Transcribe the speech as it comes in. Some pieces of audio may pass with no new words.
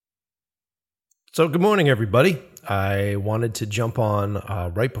So good morning, everybody. I wanted to jump on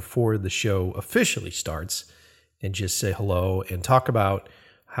right before the show officially starts and just say hello and talk about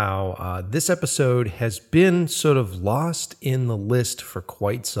how this episode has been sort of lost in the list for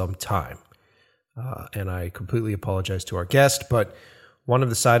quite some time. And I completely apologize to our guest, but one of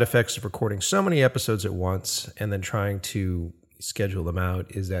the side effects of recording so many episodes at once and then trying to schedule them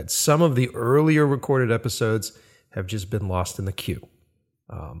out is that some of the earlier recorded episodes have just been lost in the queue.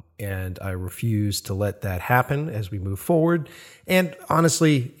 And I refuse to let that happen as we move forward. And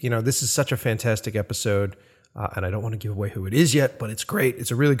honestly, this is such a fantastic episode, and I don't want to give away who it is yet, but it's great.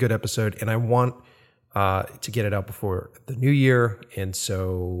 It's a really good episode, and I want to get it out before the new year. And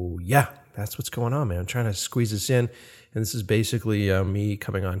so, yeah, that's what's going on, man. I'm trying to squeeze this in, and this is basically me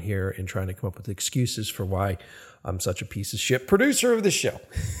coming on here and trying to come up with excuses for why I'm such a piece of shit producer of the show.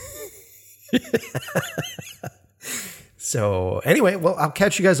 So anyway, well, I'll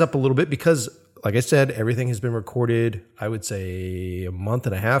catch you guys up a little bit because, like I said, everything has been recorded, I would say, a month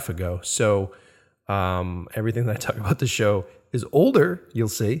and a half ago. So everything that I talk about the show is older, you'll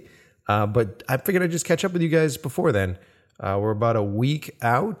see. But I figured I'd just catch up with you guys before then. We're about a week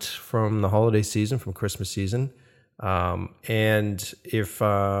out from the holiday season, from Christmas season. And if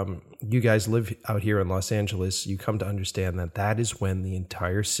you guys live out here in Los Angeles, you come to understand that that is when the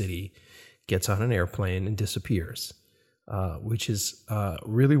entire city gets on an airplane and disappears. Which is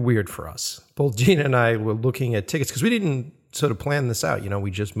really weird for us. Both Gina and I were looking at tickets because we didn't sort of plan this out.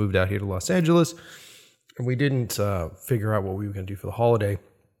 We just moved out here to Los Angeles, and we didn't figure out what we were going to do for the holiday.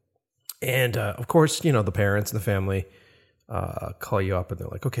 And, of course, the parents and the family call you up, and they're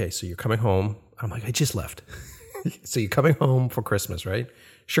like, okay, so you're coming home. I'm like, I just left. So you're coming home for Christmas, right?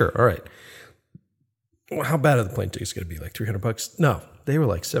 Sure, all right. Well, how bad are the plane tickets going to be? Like $300? No, they were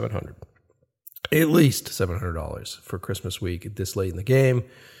like $700. At least $700 for Christmas week this late in the game.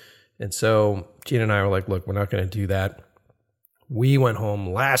 And so Gina and I were like, look, we're not going to do that. We went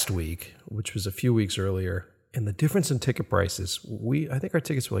home last week, which was a few weeks earlier, and the difference in ticket prices, I think our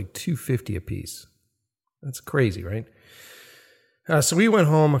tickets were like $250 a piece. That's crazy, right? So we went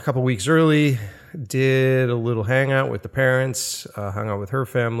home a couple weeks early, did a little hangout with the parents, hung out with her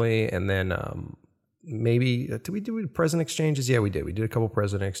family, and then did we do present exchanges? Yeah, we did. We did a couple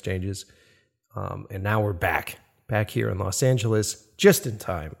present exchanges. And now we're back here in Los Angeles, just in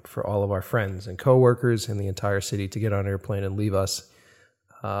time for all of our friends and coworkers in the entire city to get on an airplane and leave us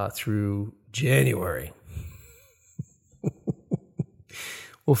through January.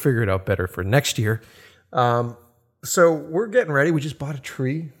 We'll figure it out better for next year. So we're getting ready. We just bought a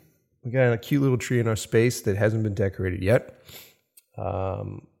tree. We got a cute little tree in our space that hasn't been decorated yet.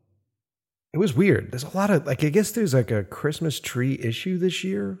 It was weird. There's a lot of, I guess there's like a Christmas tree issue this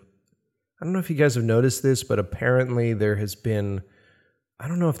year. I don't know if you guys have noticed this, but apparently there has been, I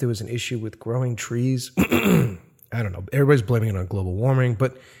don't know if there was an issue with growing trees. I don't know. Everybody's blaming it on global warming,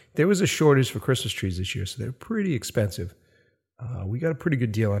 but there was a shortage for Christmas trees this year, so they're pretty expensive. We got a pretty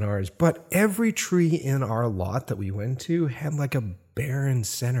good deal on ours, but every tree in our lot that we went to had like a barren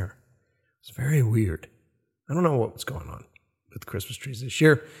center. It's very weird. I don't know what was going on with Christmas trees this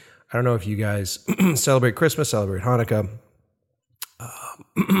year. I don't know if you guys celebrate Christmas, celebrate Hanukkah.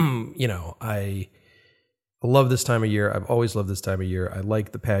 I love this time of year. I've always loved this time of year. I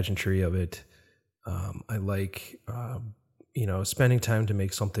like the pageantry of it. I like, spending time to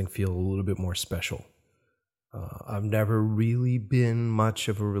make something feel a little bit more special. I've never really been much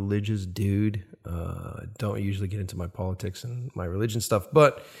of a religious dude. Don't usually get into my politics and my religion stuff,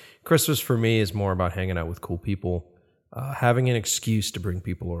 but Christmas for me is more about hanging out with cool people, having an excuse to bring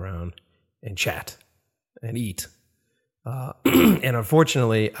people around and chat and eat. And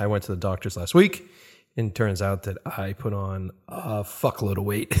unfortunately, I went to the doctor's last week, and it turns out that I put on a fuckload of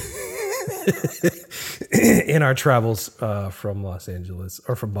weight in our travels from Los Angeles,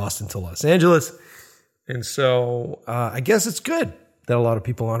 or from Boston to Los Angeles. And so I guess it's good that a lot of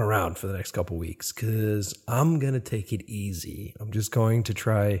people aren't around for the next couple weeks, because I'm going to take it easy. I'm just going to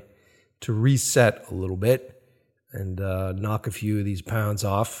try to reset a little bit and knock a few of these pounds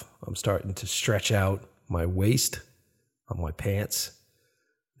off. I'm starting to stretch out my waist on my pants.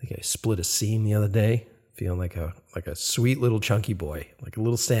 I think I split a seam the other day, feeling like a sweet little chunky boy, like a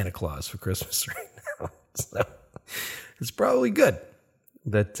little Santa Claus for Christmas right now. So it's probably good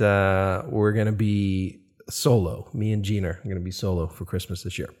that we're going to be solo. Me and Gina are going to be solo for Christmas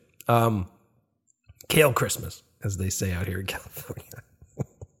this year. Kale Christmas, as they say out here in California.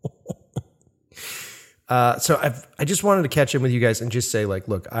 So I just wanted to catch in with you guys and just say,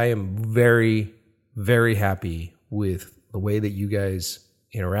 look, I am very, very happy with the way that you guys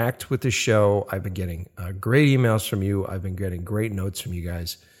interact with the show. I've been getting great emails from you. I've been getting great notes from you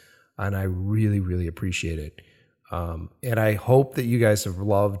guys. and I really, really appreciate it. And I hope that you guys have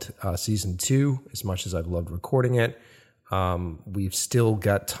loved season 2 as much as I've loved recording it. We've still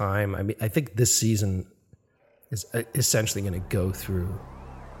got time. I mean, I think this season is essentially going to go through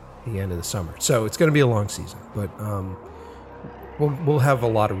the end of the summer. So it's going to be a long season, but we'll have a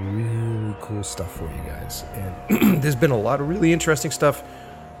lot of really cool stuff for you guys. And there's been a lot of really interesting stuff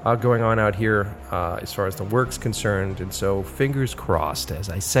going on out here as far as the work's concerned. And so fingers crossed, as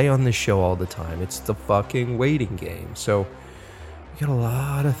I say on this show all the time, it's the fucking waiting game. So we got a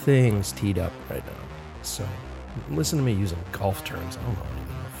lot of things teed up right now. So listen to me using golf terms. I don't know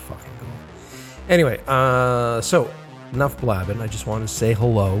anything about fucking golf. Anyway, so enough blabbing. I just want to say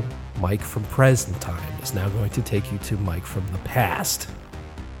hello. Mike from present time is now going to take you to Mike from the past.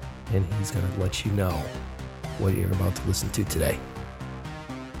 And he's going to let you know what you're about to listen to today.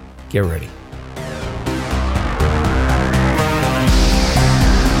 Get ready.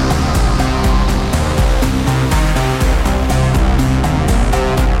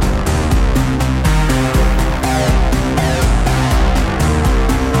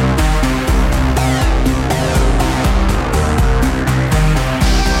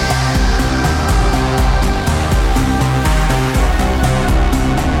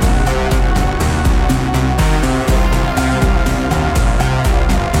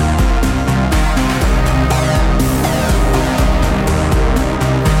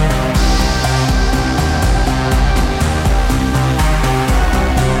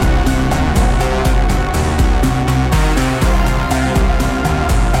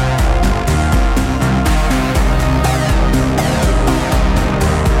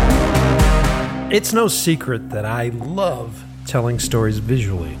 It's no secret that I love telling stories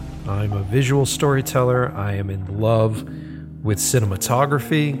visually. I'm a visual storyteller. I am in love with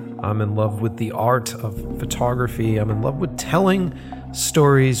cinematography. I'm in love with the art of photography. I'm in love with telling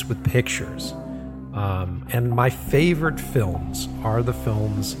stories with pictures. And my favorite films are the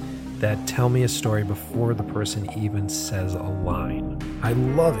films that tell me a story before the person even says a line. I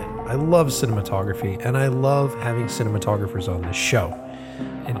love it. I love cinematography, and I love having cinematographers on the show.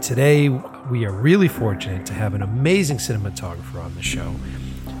 And today, we are really fortunate to have an amazing cinematographer on the show.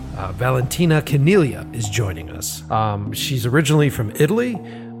 Valentina Caniglia is joining us. She's originally from Italy,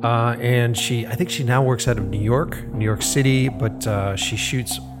 and I think she now works out of New York City, but she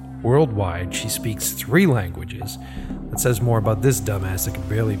shoots worldwide. She speaks 3 languages. That says more about this dumbass that can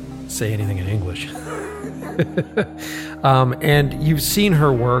barely say anything in English. And you've seen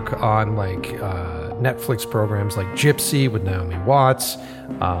her work on Netflix programs like Gypsy with Naomi Watts.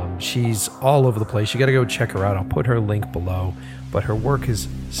 She's all over the place. You got to go check her out. I'll put her link below. But her work is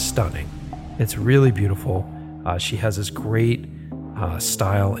stunning. It's really beautiful. She has this great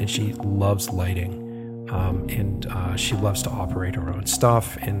style, and she loves lighting. And she loves to operate her own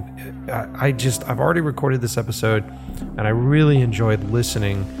stuff. And I've already recorded this episode, and I really enjoyed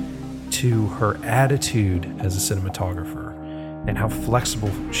listening to her attitude as a cinematographer and how flexible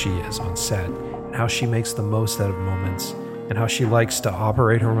she is on set, and how she makes the most out of moments, and how she likes to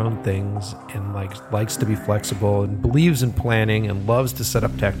operate her own things and likes to be flexible and believes in planning and loves to set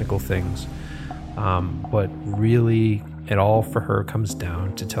up technical things. But really, it all for her comes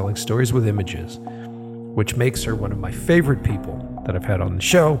down to telling stories with images, which makes her one of my favorite people that I've had on the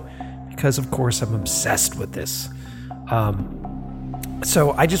show, because of course I'm obsessed with this.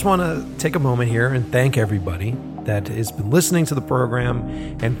 So I just want to take a moment here and thank everybody that has been listening to the program,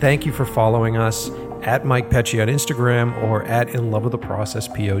 and thank you for following us at Mike Pecci on Instagram or at In Love with the Process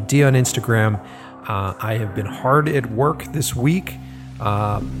POD on Instagram. I have been hard at work this week,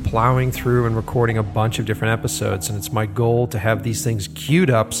 plowing through and recording a bunch of different episodes, and it's my goal to have these things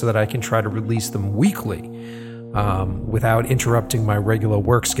queued up so that I can try to release them weekly without interrupting my regular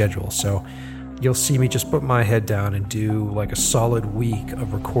work schedule. So you'll see me just put my head down and do a solid week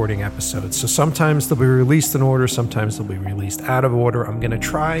of recording episodes. So sometimes they'll be released in order, sometimes they'll be released out of order. I'm going to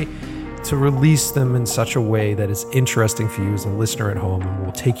try to release them in such a way that is interesting for you as a listener at home, and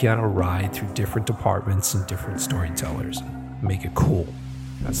will take you on a ride through different departments and different storytellers and make it cool.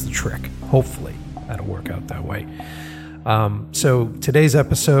 That's the trick. Hopefully that'll work out that way. So today's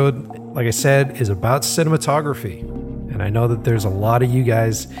episode, like I said, is about cinematography. And I know that there's a lot of you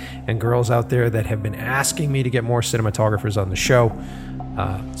guys and girls out there that have been asking me to get more cinematographers on the show.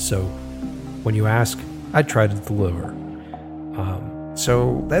 So when you ask, I try to deliver.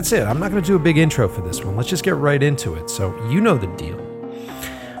 So that's it. I'm not going to do a big intro for this one. Let's just get right into it. So you know the deal.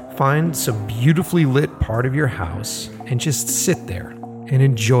 Find some beautifully lit part of your house and just sit there and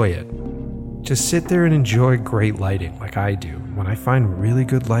enjoy it. Just sit there and enjoy great lighting like I do. When I find really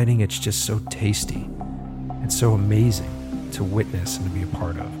good lighting, it's just so tasty. It's so amazing to witness and to be a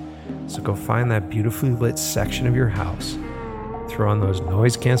part of. So go find that beautifully lit section of your house, throw on those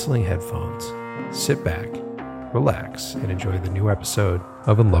noise-canceling headphones, sit back, relax, and enjoy the new episode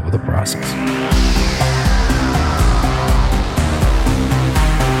of In Love with the Process.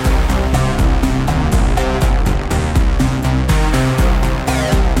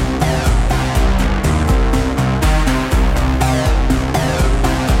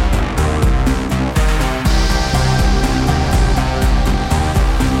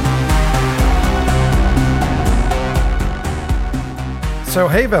 So,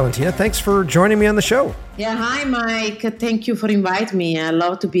 hey, Valentina, thanks for joining me on the show. Yeah, hi, Mike. Thank you for inviting me. I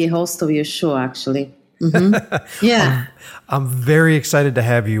love to be a host of your show, actually. Mm-hmm. Yeah. I'm very excited to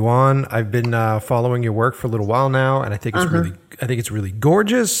have you on. I've been following your work for a little while now, and I think it's really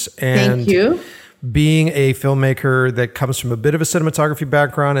gorgeous. And thank you. Being a filmmaker that comes from a bit of a cinematography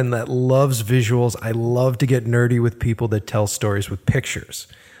background and that loves visuals, I love to get nerdy with people that tell stories with pictures.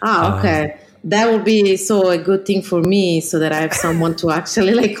 Ah, okay. That would be a good thing for me, so that I have someone to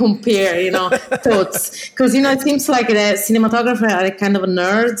actually compare, thoughts. Because, it seems like the cinematographers are kind of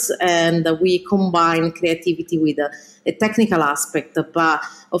nerds, and we combine creativity with a technical aspect. But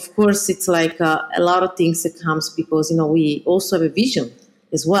of course, it's like a lot of things that comes because, we also have a vision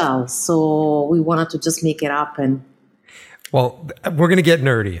as well. So we wanted to just make it happen. Well, we're going to get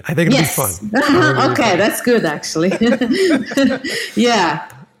nerdy. I think it'll be fun. Okay, that's good, actually. Yeah.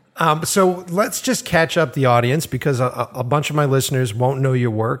 So let's just catch up the audience, because a bunch of my listeners won't know your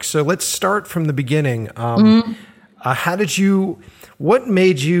work. So let's start from the beginning. What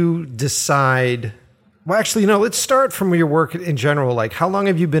made you decide? Well, actually, let's start from your work in general. Like, how long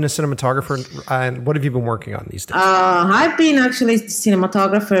have you been a cinematographer, and what have you been working on these days? I've been actually a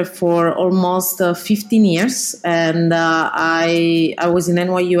cinematographer for almost 15 years. And I was in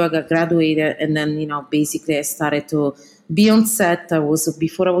NYU, I got graduated, and then, basically I started to be on set.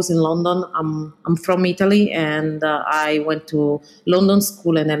 Before I was in London. I'm from Italy, and I went to London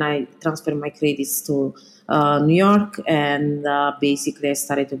school, and then I transferred my credits to New York, and basically I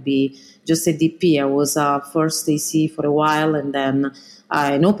started to be just a DP. I was first AC for a while, and then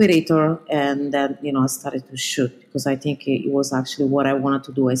an operator, and then I started to shoot, because I think it was actually what I wanted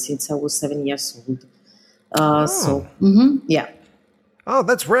to do since I was 7 years old. Yeah. Oh,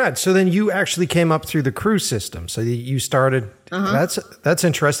 that's rad. So then you actually came up through the crew system. So you started. That's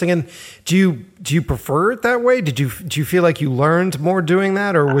interesting. And do you prefer it that way? Do you feel like you learned more doing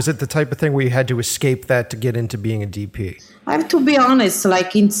that, or was it the type of thing where you had to escape that to get into being a DP? I have to be honest.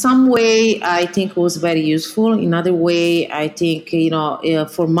 Like, in some way, I think it was very useful. In other way, I think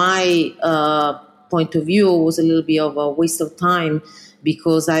for my point of view, it was a little bit of a waste of time,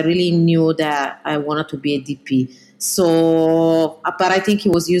 because I really knew that I wanted to be a DP. So, but I think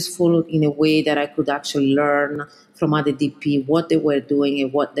it was useful in a way that I could actually learn from other DP what they were doing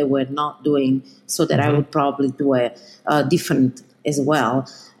and what they were not doing, so that I would probably do a different as well.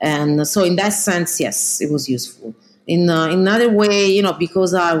 And so, in that sense, yes, it was useful. In another way,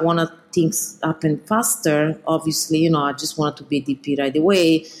 because I wanted things happen faster, obviously, I just wanted to be a DP right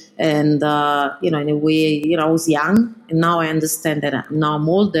away. And, in a way, I was young, and now I understand that now I'm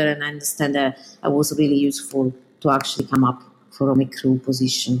older, and I understand that I was really useful to actually come up from a crew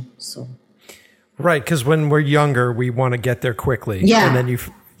position. So, right, because when we're younger, we want to get there quickly. Yeah. And then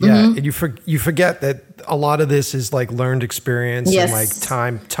and you forget that a lot of this is like learned experience and like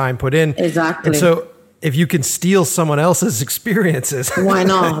time put in. Exactly. And so if you can steal someone else's experiences, why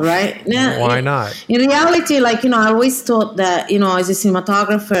not, right? Yeah, why not? In reality, I always thought that, as a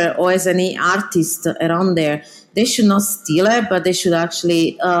cinematographer or as any artist around there, they should not steal it, but they should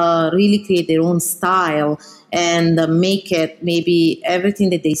actually really create their own style and make it maybe everything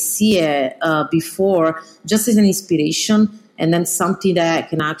that they see before just as an inspiration, and then something that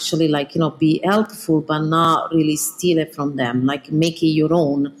can actually be helpful, but not really steal it from them, like make it your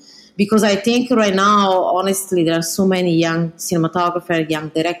own. Because I think right now, honestly, there are so many young cinematographers, young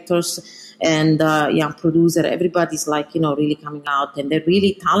directors, and young producers. Everybody's really coming out, and they're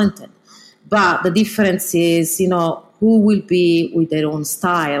really talented. But the difference is, who will be with their own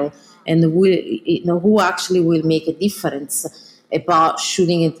style, and who actually will make a difference about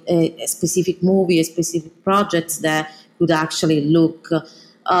shooting a specific movie, a specific project that could actually look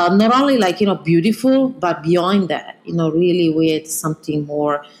not only beautiful, but beyond that, really with something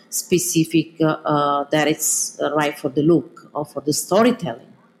more specific that is right for the look or for the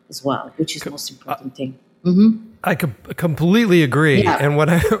storytelling as well, which is the most important thing. Mm-hmm. I completely agree. Yeah.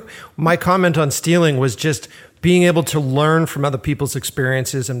 And my comment on stealing was just being able to learn from other people's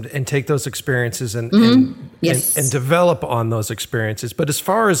experiences and take those experiences Yes. and develop on those experiences. But as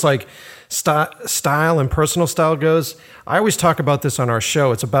far as like style and personal style goes, I always talk about this on our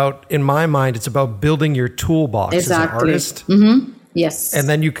show. It's about, in my mind, it's about building your toolbox as an artist. Yes. And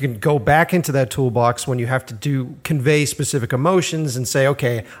then you can go back into that toolbox when you have to convey specific emotions and say,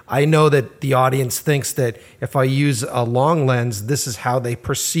 okay, I know that the audience thinks that if I use a long lens, this is how they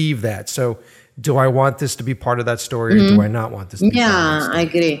perceive that. So do I want this to be part of that story or do I not want this to be part of that story? I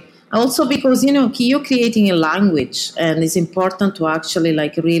agree. Also because, you're creating a language and it's important to actually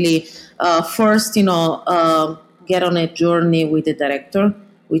like really first, get on a journey with the director,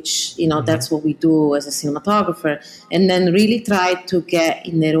 which, that's what we do as a cinematographer, and then really try to get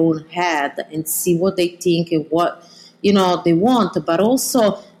in their own head and see what they think and what, they want, but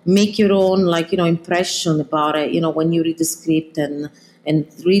also make your own, like, impression about it, when you read the script and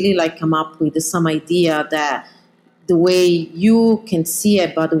really like come up with some idea that the way you can see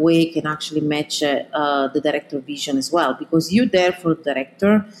it, but the way it can actually match the director vision as well, because you're there for the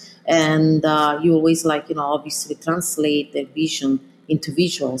director and you always like, obviously translate the vision into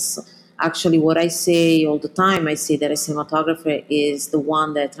visuals. Actually, what I say all the time, I say that a cinematographer is the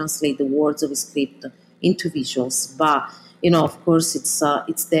one that translates the words of a script into visuals. But, of course,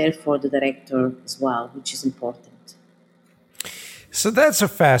 it's there for the director as well, which is important. So that's a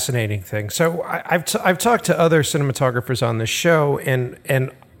fascinating thing. So I've talked to other cinematographers on this show,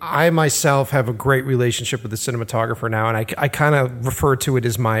 and I myself have a great relationship with the cinematographer now, and I kind of refer to it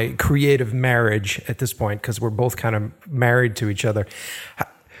as my creative marriage at this point because we're both kind of married to each other.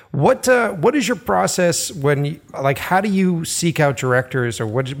 What is your process how do you seek out directors, or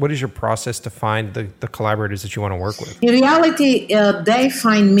what is your process to find the collaborators that you want to work with? In reality, they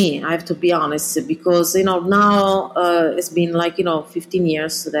find me, I have to be honest, because, now it's been 15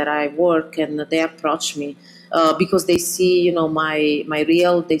 years that I work and they approach me because they see, my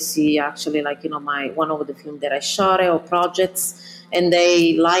reel, they see actually my one of the film that I shot or projects, and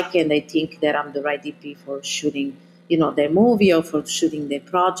they like and they think that I'm the right DP for shooting their movie or for shooting their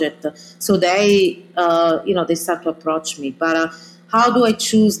project. So they, they start to approach me. But how do I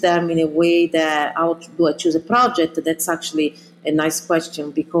choose them in a way that, how do I choose a project? That's actually a nice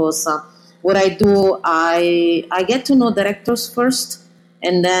question because what I do, I get to know directors first.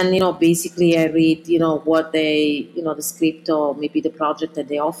 And then, basically I read, what they, the script or maybe the project that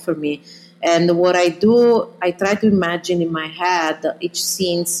they offer me. And what I do, I try to imagine in my head each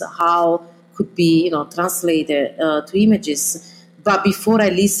scenes, how could be, translated to images. But before I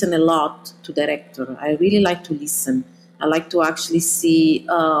listen a lot to director, I really like to listen. I like to actually see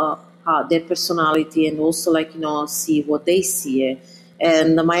their personality and also see what they see.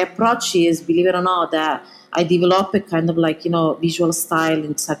 And my approach is, believe it or not, that I develop a kind of visual style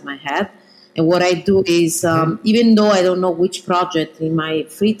inside my head. And what I do is, even though I don't know which project in my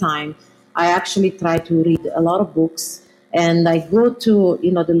free time, I actually try to read a lot of books. And I go to,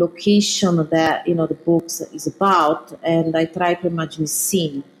 the location that, the books is about, and I try to imagine a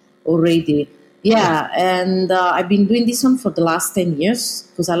scene already. Yeah, and I've been doing this one for the last 10 years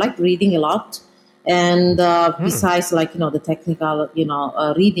because I like reading a lot. And besides, the technical,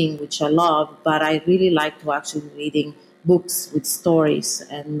 reading, which I love, but I really like to actually reading books with stories.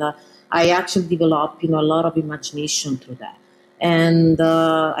 And I actually develop, a lot of imagination through that. And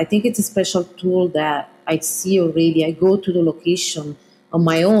I think it's a special tool that I see already. I go to the location on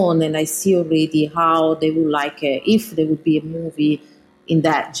my own and I see already how they would like it, if there would be a movie in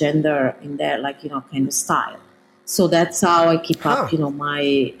that gender, in that kind of style. So that's how I keep up,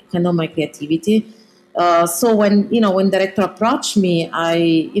 my kind of my creativity. So when director approached me, I,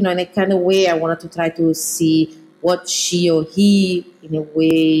 in a kind of way, I wanted to try to see what she or he, in a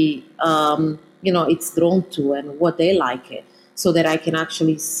way, it's drawn to and what they like it, so that I can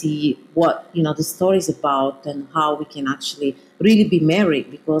actually see what, the story is about and how we can actually really be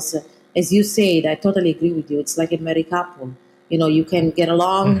married. Because as you said, I totally agree with you. It's like a married couple. You can get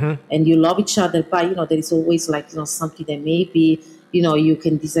along and you love each other, but, there is always something that maybe, you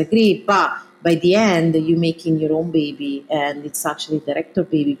can disagree. But by the end, you're making your own baby, and it's actually director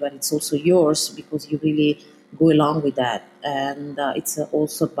baby, but it's also yours because you really go along with that. And it's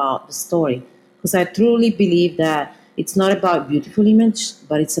also about the story. Because I truly believe that it's not about beautiful image,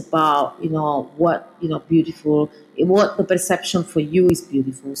 but it's about, what, beautiful, what the perception for you is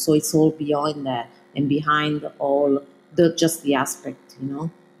beautiful. So it's all beyond that and behind all just the aspect,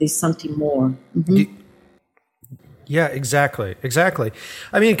 there's something more. Yeah, exactly.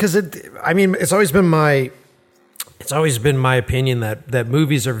 I mean, because it's always been my It's always been my opinion that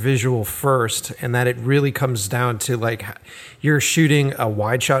movies are visual first, and that it really comes down to like you're shooting a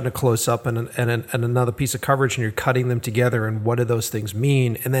wide shot and a close up and another piece of coverage, and you're cutting them together. And what do those things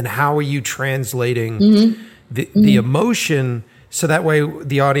mean? And then how are you translating the emotion so that way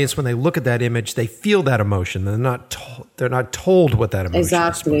the audience, when they look at that image, they feel that emotion. They're not told what that emotion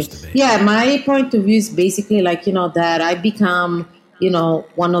is supposed to be. Yeah, my point of view is basically like that I become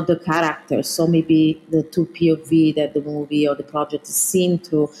one of the characters. So maybe the two POV that the movie or the project is seen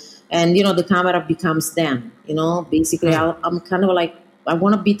through, and the camera becomes them. Basically, I'm kind of like I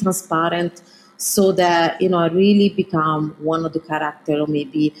want to be transparent, so that I really become one of the characters, or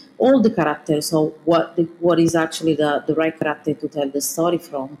maybe all the characters, or what is actually the right character to tell the story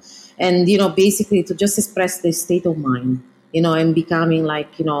from, and basically to just express the state of mind. And becoming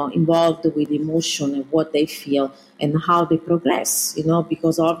like, involved with emotion and what they feel and how they progress,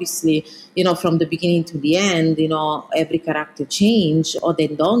 because obviously, from the beginning to the end, every character change or they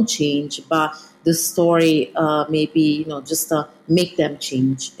don't change, but the story maybe, just make them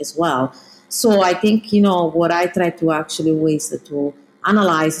change as well. So I think, what I try to actually ways to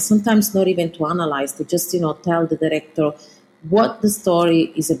analyze, sometimes not even to analyze, to just, tell the director what the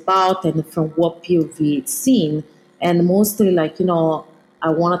story is about and from what POV it's seen. And mostly, like, I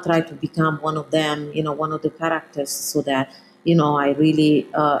want to try to become one of them, one of the characters, so that, I really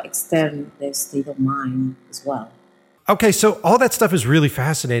extend their state of mind as well. Okay, so all that stuff is really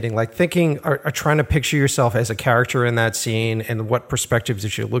fascinating. Like thinking or trying to picture yourself as a character in that scene and what perspectives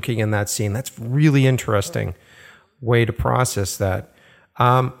that you're looking in that scene. That's really interesting way to process that.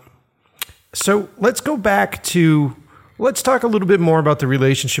 So let's go back to... Let's talk a little bit more about the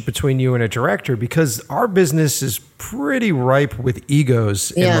relationship between you and a director, because our business is pretty ripe with egos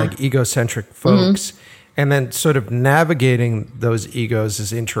and like egocentric folks. And then sort of navigating those egos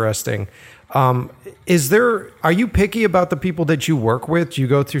is interesting. Are you picky about the people that you work with? Do you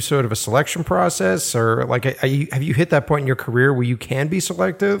go through sort of a selection process, or like, have you hit that point in your career where you can be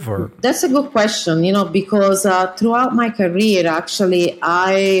selective? Or that's a good question, because throughout my career, actually,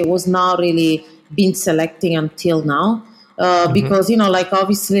 I was not really been selecting until now. Because, like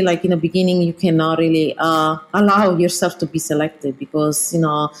obviously, like in the beginning, you cannot really allow yourself to be selected because,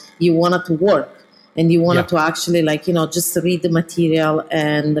 you wanted to work and you wanted to actually like, just read the material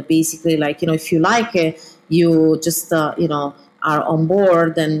and basically like, if you like it, you just, are on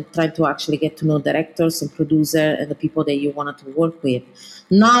board and try to actually get to know directors and producer and the people that you wanted to work with.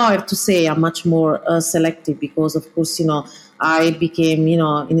 Now I have to say I'm much more selective because, of course, I became,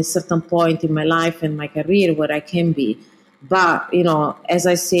 in a certain point in my life and my career where I can be. But, as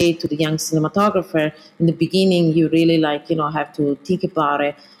I say to the young cinematographer, in the beginning, you really like, have to think about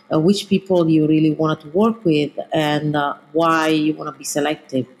it, which people you really want to work with and why you want to be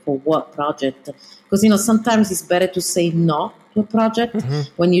selected for what project. Because, sometimes it's better to say no to a project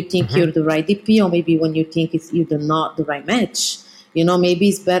when you think you're the right DP, or maybe when you think you're not the right match. Maybe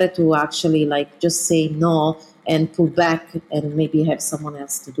it's better to actually like just say no and pull back and maybe have someone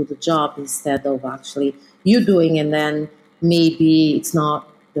else to do the job instead of actually you doing, and then maybe it's not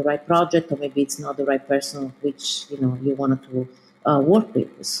the right project, or maybe it's not the right person which you wanted to work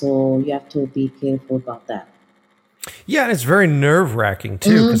with. So you have to be careful about that. Yeah, and it's very nerve-wracking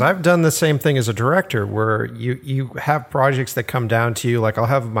too, because I've done the same thing as a director, where you have projects that come down to you. Like I'll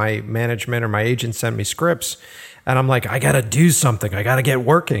have my management or my agent send me scripts, and I'm like, I got to do something. I got to get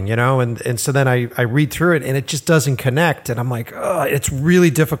working, and so then I read through it, and it just doesn't connect, and I'm like, oh, it's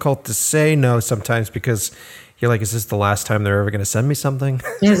really difficult to say no sometimes because you're like, is this the last time they're ever going to send me something?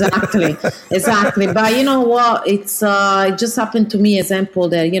 Exactly. But you know what? It just happened to me, example,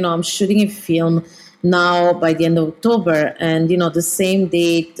 that, I'm shooting a film now by the end of October. And, the same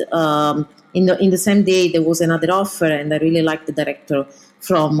date, in the same day, there was another offer, and I really liked the director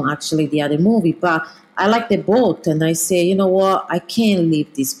from actually the other movie. But I like the both. And I say, you know what? I can't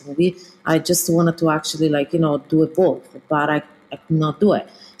leave this movie. I just wanted to actually do it both, but I could not do it.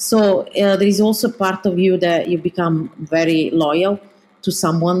 So there is also part of you that you become very loyal to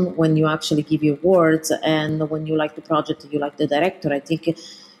someone when you actually give your words, and when you like the project, you like the director. I think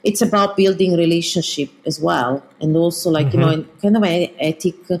it's about building relationship as well, and also kind of an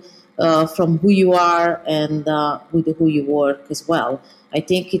ethic from who you are and with who you work as well. I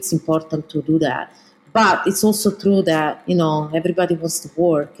think it's important to do that. But it's also true that, everybody wants to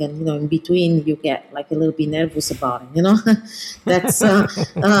work, and, in between you get like a little bit nervous about it, That's,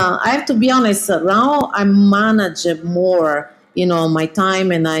 I have to be honest, now I manage more, my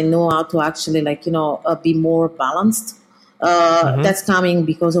time, and I know how to actually be more balanced. That's coming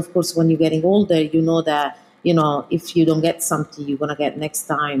because, of course, when you're getting older, you know that if you don't get something, you're gonna get next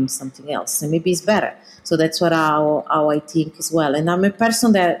time something else, and maybe it's better. So that's what how I think as well. And I'm a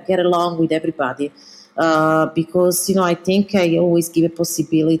person that get along with everybody because I think I always give a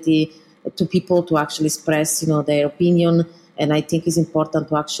possibility to people to actually express their opinion, and I think it's important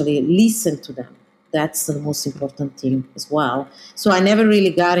to actually listen to them. That's the most important thing as well. So I never really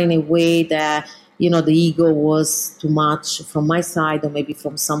got in a way that the ego was too much from my side or maybe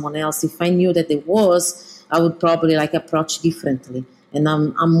from someone else. If I knew that there was, I would probably approach differently. And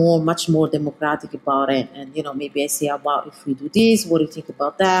I'm much more democratic about it. And, maybe I say, about if we do this, what do you think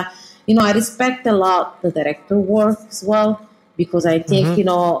about that? I respect a lot the director work as well, because I think,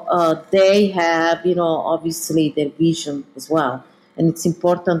 they have, obviously their vision as well. And it's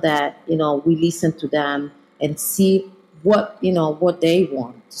important that, we listen to them and see what they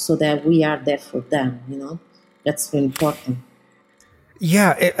want, so that we are there for them. That's very important.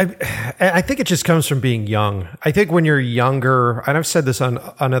 Yeah, I think it just comes from being young. I think when you're younger, and I've said this on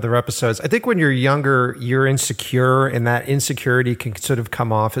other episodes, I think when you're younger, you're insecure, and that insecurity can sort of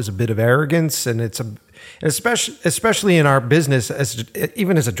come off as a bit of arrogance. And especially in our business,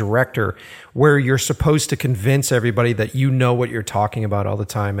 even as a director, where you're supposed to convince everybody that you know what you're talking about all the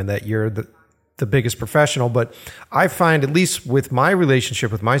time and that you're the biggest professional. But I find, at least with my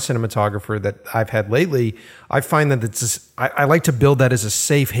relationship with my cinematographer that I've had lately, I find that I like to build that as a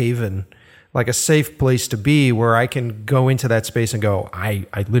safe haven, like a safe place to be, where I can go into that space and go, I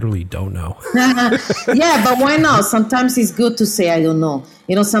literally don't know. Yeah, but why not? Sometimes it's good to say, I don't know.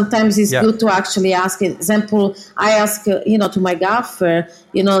 Sometimes it's good to actually ask. Example, I ask, to my gaffer,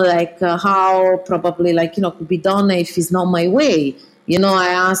 how probably, could be done if it's not my way. I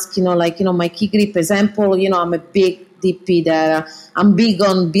ask, my key grip example, I'm a big DP that I'm big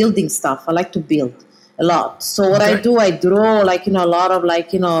on building stuff. I like to build a lot. So what I do, I draw a lot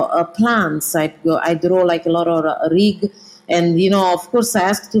of plans. I draw a lot of rig. And, of course, I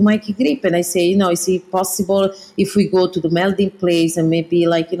ask to my key grip and I say, is it possible if we go to the melding place and maybe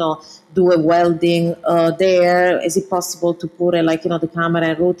do a welding there? Is it possible to put the camera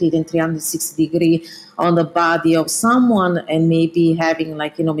and rotate in 360 degree on the body of someone and maybe having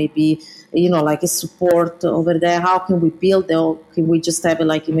maybe a support over there? How can we build, or can we just have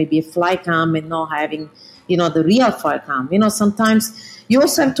maybe a fly cam and not having the real fly cam? Sometimes you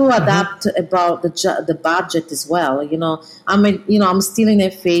also have to adapt about the budget as well. I'm still in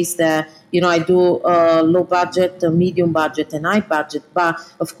a phase that I do low budget, medium budget, and high budget. But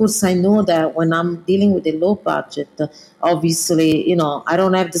of course, I know that when I'm dealing with a low budget, obviously, I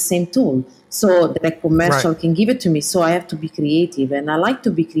don't have the same tool. So the commercial can give it to me. So I have to be creative, and I like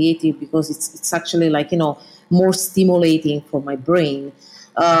to be creative because it's actually more stimulating for my brain.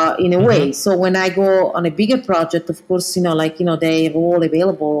 In a way. So when I go on a bigger project, of course, they have all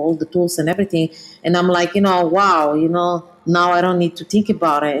available, all the tools and everything. And I'm wow, now I don't need to think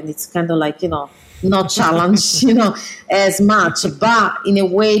about it. And it's kind of not challenged, as much, but in a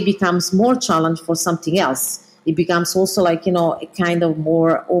way it becomes more challenge for something else. It becomes also a kind of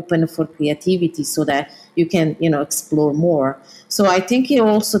more open for creativity so that you can, explore more. So I think it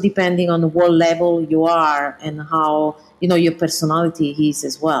also depending on what level you are and how, your personality is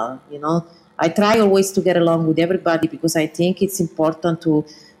as well. I try always to get along with everybody because I think it's important to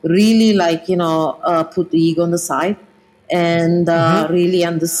really put the ego on the side and really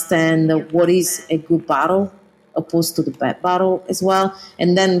understand what is a good battle opposed to the bad battle as well.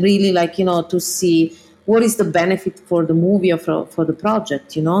 And then really to see what is the benefit for the movie or for the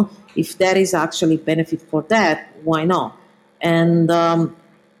project, if there is actually benefit for that, why not? And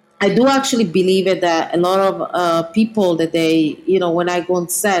I do actually believe it that a lot of people that they, when I go on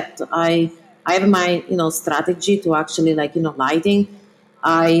set, I have my, strategy to actually lighting.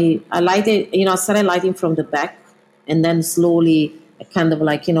 I light it, I started lighting from the back and then slowly kind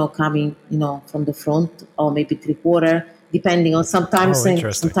of coming, from the front or maybe 3/4, depending on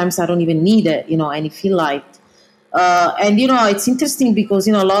sometimes I don't even need it, any fill light. And, it's interesting because,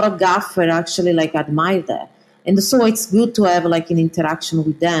 a lot of gaffer actually admire that. And so it's good to have an interaction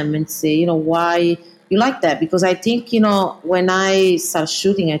with them and say, why you like that? Because I think, when I start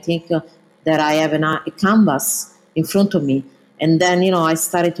shooting, I think that I have a canvas in front of me. And then, I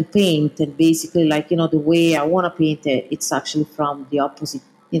started to paint and basically the way I want to paint it, it's actually from the opposite,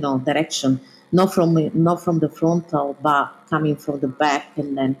 direction. Not from the frontal, but coming from the back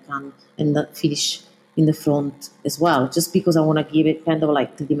and then come and finish in the front as well. Just because I want to give it kind of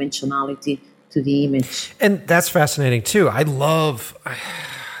the dimensionality to the image. And that's fascinating too. I love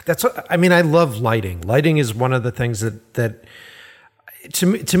lighting. Lighting is one of the things that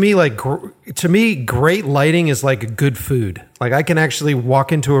to me, great lighting is like good food. Like I can actually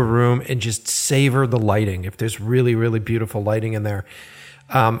walk into a room and just savor the lighting if there's really, really beautiful lighting in there.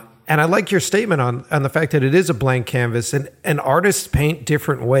 And I like your statement on the fact that it is a blank canvas, and artists paint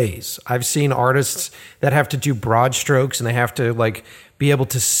different ways. I've seen artists that have to do broad strokes and they have to like be able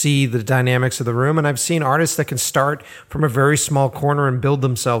to see the dynamics of the room. And I've seen artists that can start from a very small corner and build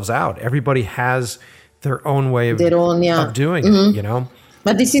themselves out. Everybody has their own way of doing it, you know?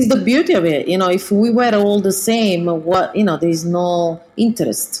 But this is the beauty of it. You know, if we were all the same, there is no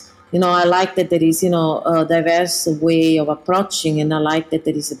interest. You know, I like that there is, a diverse way of approaching, and I like that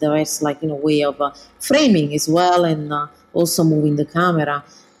there is a diverse, way of framing as well, and also moving the camera,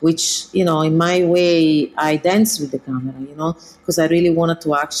 which, in my way, I dance with the camera, because I really wanted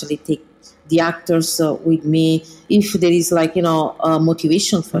to actually take the actors with me if there is, a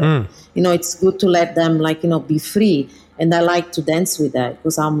motivation for it. It's good to let them, be free. And I like to dance with that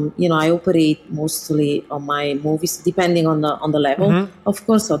because I operate mostly on my movies, depending on the level, of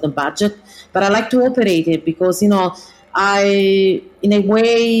course, or the budget. But I like to operate it because, in a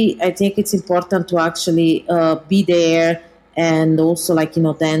way, I think it's important to actually be there and also,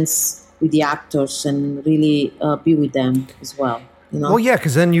 dance with the actors and really be with them as well. Well, yeah,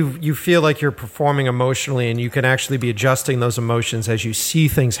 because then you feel like you're performing emotionally, and you can actually be adjusting those emotions as you see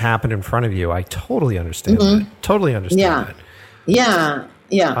things happen in front of you. I totally understand that. Totally understand that.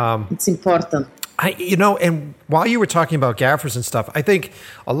 Yeah. It's important. And while you were talking about gaffers and stuff, I think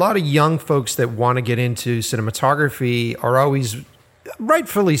a lot of young folks that want to get into cinematography are always,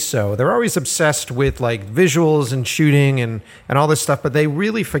 rightfully so, they're always obsessed with like visuals and shooting and all this stuff, but they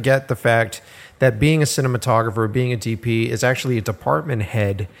really forget the fact that being a cinematographer, being a DP is actually a department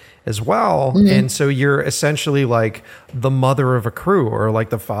head as well. And so you're essentially like the mother of a crew or like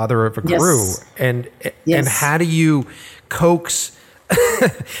the father of a crew. And how do you coax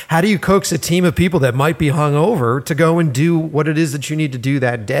a team of people that might be hungover to go and do what it is that you need to do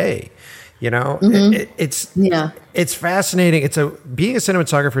that day? It's fascinating. Being a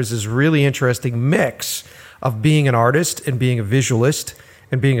cinematographer is this really interesting mix of being an artist and being a visualist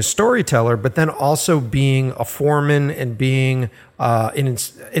and being a storyteller, but then also being a foreman and being an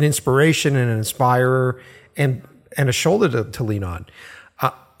inspiration and an inspirer and a shoulder to lean on.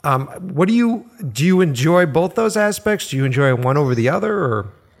 Do you enjoy both those aspects? Do you enjoy one over the other,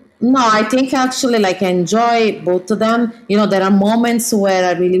 or? No, I think actually I enjoy both of them. There are moments where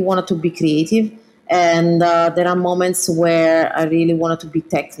I really wanted to be creative, and there are moments where I really wanted to be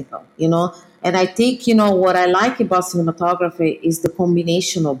technical, And I think, what I like about cinematography is the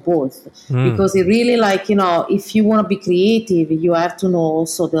combination of both. Because it really if you want to be creative, you have to know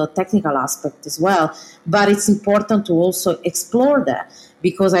also the technical aspect as well. But it's important to also explore that.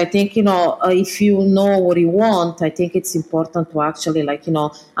 Because I think, if you know what you want, I think it's important to actually,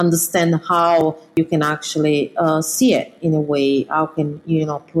 understand how you can actually see it in a way. How can,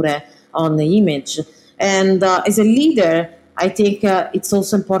 put it on the image. And as a leader, I think it's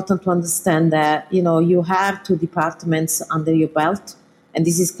also important to understand that, you have two departments under your belt, and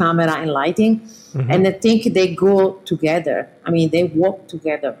this is camera and lighting. And I think they go together. I mean, they work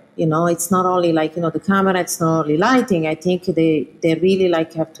together. It's not only the camera, it's not only lighting. I think they really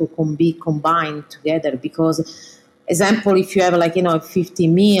have to be combined together because, example, if you have a 50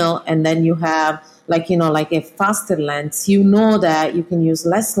 mil and then you have a faster lens, that you can use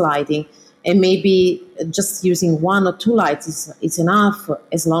less lighting. And maybe just using one or two lights is enough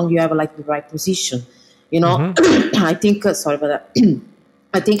as long as you have the right position. I think, sorry about that.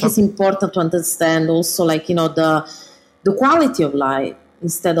 I think it's important to understand also the quality of light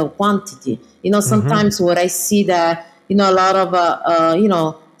instead of quantity. Sometimes where I see that, a lot of,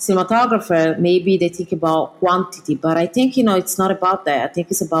 cinematographer, maybe they think about quantity, but I think, it's not about that. I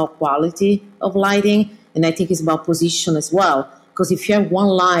think it's about quality of lighting, and I think it's about position as well. Because if you have one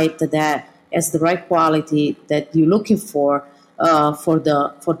light that has the right quality that you're looking for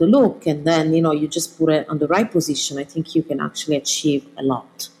the look, and then you just put it on the right position, I think you can actually achieve a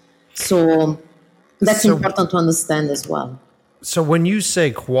lot. So that's important to understand as well. So when you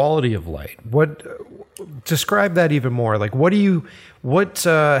say quality of light, describe that even more? Like what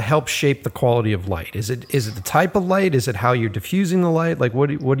helps shape the quality of light? Is it the type of light? Is it how you're diffusing the light? Like what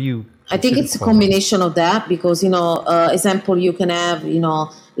do you? I think it's a combination of that because example, you can have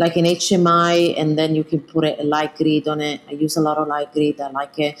like an HMI, and then you can put a light grid on it. I use a lot of light grid. I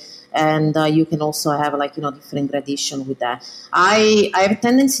like it. And you can also have different gradation with that. I have a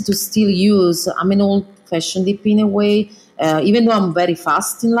tendency to still use, I'm an old-fashioned DP in a way. Even though I'm very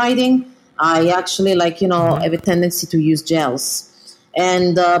fast in lighting, I actually have a tendency to use gels.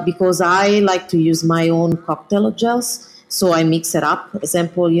 And because I like to use my own cocktail of gels. So I mix it up.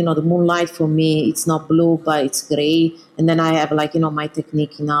 Example, the moonlight for me, it's not blue, but it's gray. And then I have my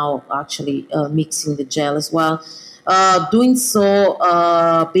technique now actually mixing the gel as well. Doing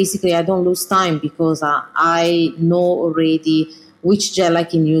so, basically, I don't lose time because I know already which gel I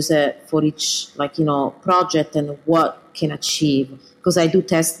can use for each project and what can achieve, because I do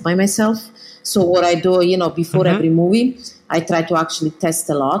test by myself. So what I do, before every movie, I try to actually test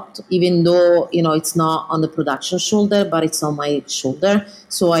a lot, even though, it's not on the production shoulder, but it's on my shoulder.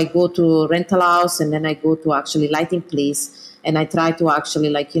 So I go to rental house and then I go to actually lighting place, and I try to actually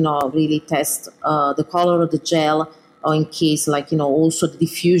really test the color of the gel, or in case also the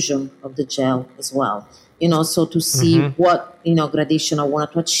diffusion of the gel as well. So to see what, gradation I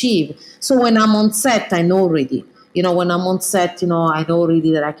wanted to achieve. So when I'm on set, I know already. When I'm on set, I know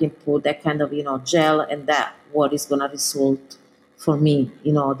already that I can put that kind of, gel, and that what is going to result for me,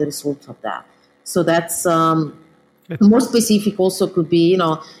 the result of that. So that's more specific also could be,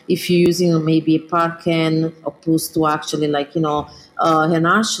 if you're using maybe a Parken opposed to actually an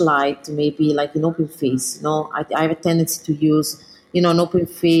harsh light, maybe like an open face. I have a tendency to use, an open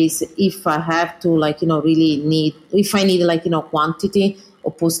face if I have to if I need quantity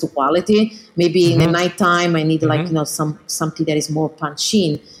opposed to quality. Maybe in the nighttime I need something that is more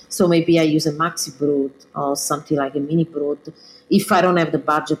punch-in. So maybe I use a maxi brood or something like a mini brood if I don't have the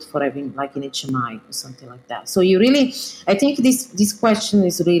budget for having like an HMI or something like that. So I think this question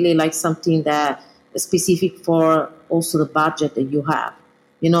is really something that is specific for also the budget that you have.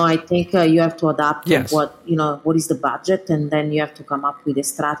 I think you have to adapt to what is the budget, and then you have to come up with a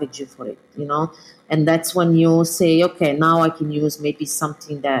strategy for it, And that's when you say, okay, now I can use maybe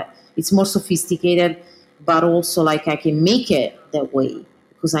something that it's more sophisticated, but also I can make it that way.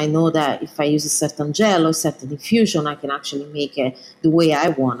 Because I know that if I use a certain gel or certain diffusion, I can actually make it the way I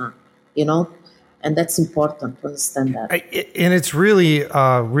wanna, And that's important to understand that. And it's really,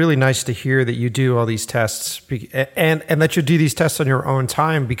 really nice to hear that you do all these tests and that you do these tests on your own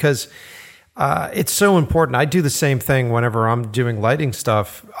time, because it's so important. I do the same thing whenever I'm doing lighting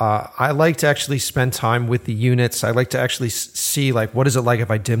stuff. I like to actually spend time with the units. I like to actually see what is it like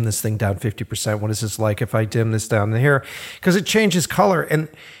if I dim this thing down 50%? What is this like if I dim this down here? Because it changes color.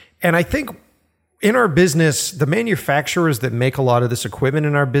 And I think in our business, the manufacturers that make a lot of this equipment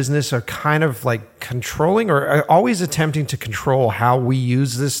in our business are kind of controlling, or are always attempting to control how we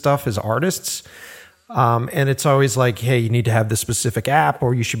use this stuff as artists. And it's always hey, you need to have this specific app,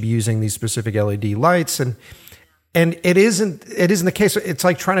 or you should be using these specific LED lights. And it isn't the case. It's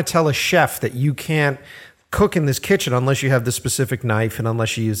like trying to tell a chef that you can't cook in this kitchen unless you have the specific knife and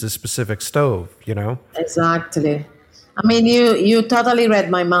unless you use this specific stove, Exactly. I mean, you totally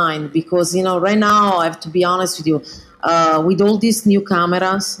read my mind, because, right now, I have to be honest with you, with all these new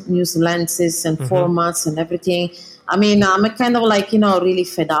cameras, new lenses and formats and everything, I mean, I'm kind of really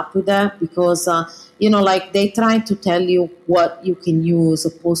fed up with that, because, they try to tell you what you can use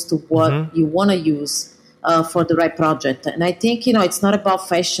opposed to what you want to use for the right project. And I think, it's not about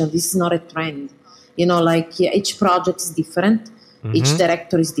fashion. This is not a trend. Each project is different. Each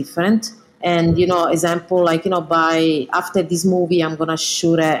director is different. And, example, by after this movie, I'm going to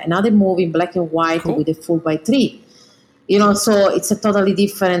shoot another movie in black and white with a 4x3. So it's a totally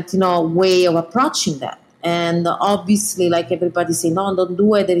different, way of approaching that. And obviously, everybody say, no, don't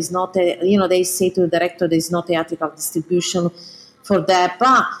do it. There is not they say to the director, there is no theatrical distribution for that.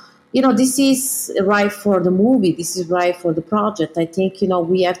 But, this is right for the movie. This is right for the project. I think,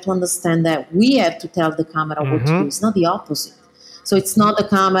 we have to understand that we have to tell the camera what to do. It's not the opposite. So it's not the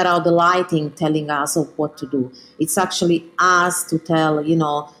camera or the lighting telling us of what to do. It's actually us to tell,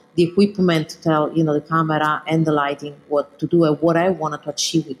 the equipment to tell, the camera and the lighting what to do and what I wanted to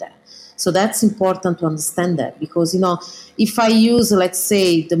achieve with that. So that's important to understand that, because, if I use, let's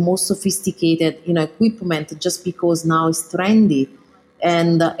say, the most sophisticated, equipment just because now it's trendy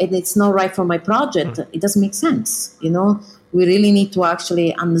and it's not right for my project, it doesn't make sense. We really need to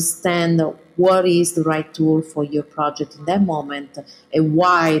actually understand what is the right tool for your project in that moment and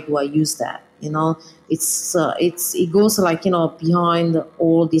why do I use that. It goes behind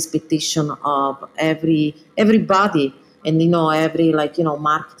all the expectation of everybody. And, every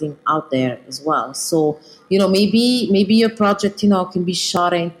marketing out there as well. So, maybe your project, can be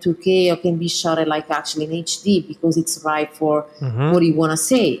shot in 2K or can be shot at actually in HD, because it's right for what you want to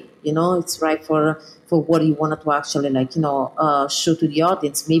say. It's right for what you wanted to actually show to the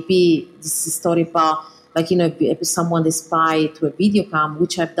audience. Maybe this is a story about if someone is spy to a video cam,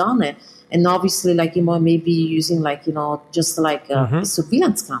 which I've done it. And obviously maybe using just a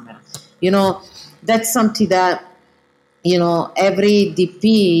surveillance camera. That's something that, every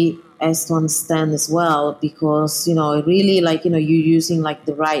DP has to understand as well, because, really, like, you're using like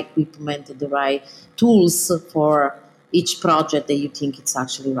the right equipment and the right tools for each project that you think it's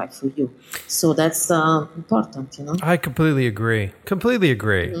actually right for you. So that's important, I completely agree.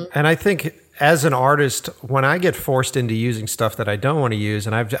 Mm-hmm. And I think as an artist, when I get forced into using stuff that I don't want to use,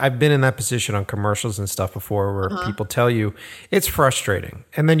 and I've been in that position on commercials and stuff before, where people tell you it's frustrating,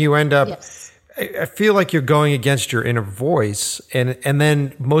 and then you end up. Yes. I feel like you're going against your inner voice, and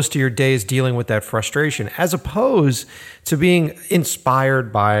then most of your day is dealing with that frustration, as opposed to being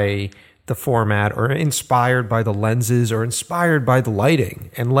inspired by the format, or inspired by the lenses, or inspired by the lighting,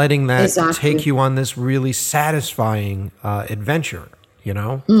 and letting that take you on this really satisfying adventure,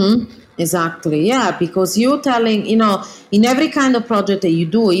 Mm-hmm. Exactly. Yeah, because you're telling, in every kind of project that you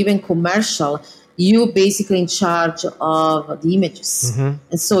do, even commercial, you're basically in charge of the images. Mm-hmm.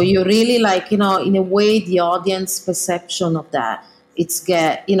 And so you really, like, in a way, the audience perception of that, it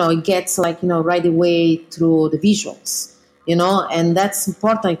gets like, right away through the visuals, and that's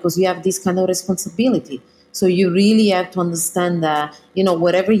important because you have this kind of responsibility. So you really have to understand that,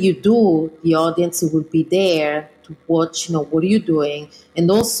 whatever you do, the audience will be there to watch, what are you doing? And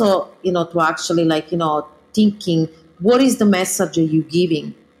also, to actually, like, thinking, what is the message are you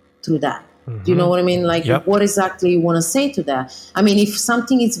giving through that? Mm-hmm. Do you know what I mean? Like, What exactly you want to say to that? I mean, if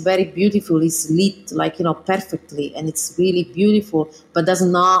something is very beautiful, it's lit, like, perfectly, and it's really beautiful, but does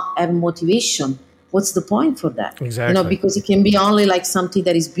not have motivation, what's the point for that? Exactly. Because it can be only like something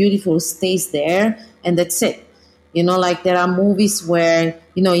that is beautiful, stays there, and that's it. Like there are movies where,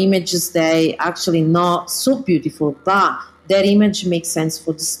 images, they actually not so beautiful, but that image makes sense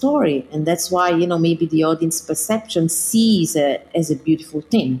for the story. And that's why, maybe the audience perception sees it as a beautiful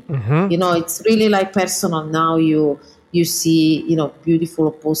thing. Mm-hmm. It's really like personal. Now you see, beautiful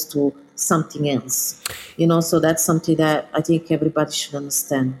opposed to something else, so that's something that I think everybody should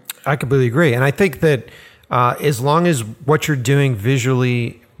understand. I completely agree. And I think that as long as what you're doing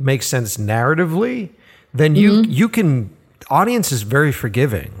visually makes sense narratively, then you can, audience is very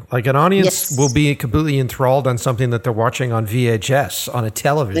forgiving. Like an audience will be completely enthralled on something that they're watching on VHS on a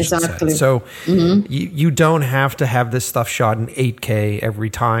television set. So you don't have to have this stuff shot in 8K every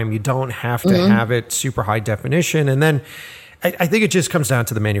time. You don't have to have it super high definition. And then I think it just comes down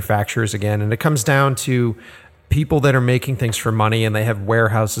to the manufacturers again. And it comes down to people that are making things for money, and they have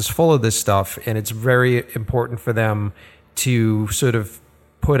warehouses full of this stuff. And it's very important for them to sort of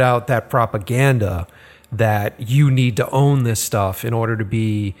put out that propaganda that you need to own this stuff in order to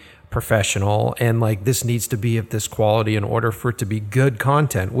be professional, and like this needs to be of this quality in order for it to be good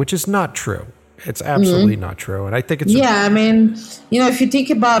content, which is not true. It's absolutely not true. And I think it's I mean, if you think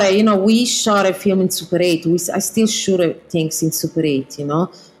about it, we shot a film in Super 8. I still shoot things in Super 8,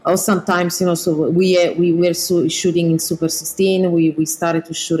 or sometimes, so we were shooting in Super 16. We started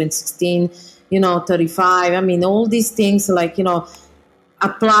to shoot in 16, 35. I mean, all these things, like,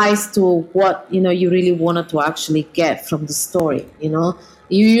 applies to what you really wanted to actually get from the story. You're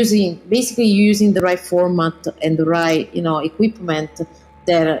using the right format and the right equipment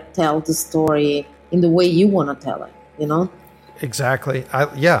that tell the story in the way you want to tell it. Exactly.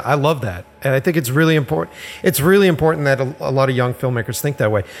 I love that, and I think it's really important. It's really important that a lot of young filmmakers think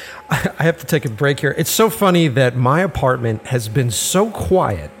that way. I have to take a break here. It's so funny that my apartment has been so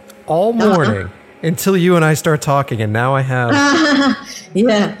quiet all morning. Until you and I start talking, and now I have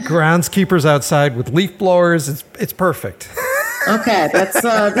groundskeepers outside with leaf blowers. It's perfect. Okay, that's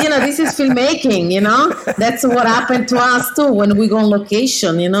this is filmmaking. That's what happened to us too when we go on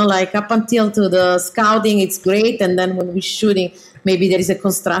location. Like up until to the scouting, it's great, and then when we're shooting, maybe there is a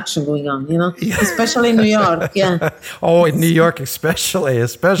construction going on. Especially in New York. Yeah. Oh, in New York, especially.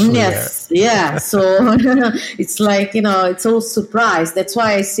 Yes. There. Yeah. So it's like it's all surprise. That's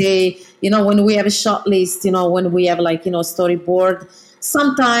why I say. When we have a shot list, when we have like, storyboard,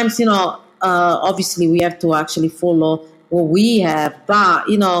 sometimes, obviously we have to actually follow what we have. But,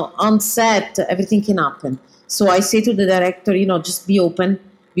 on set, everything can happen. So I say to the director, just be open,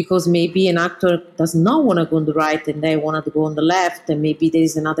 because maybe an actor does not want to go on the right and they want to go on the left. And maybe there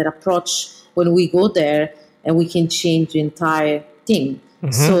is another approach when we go there, and we can change the entire thing.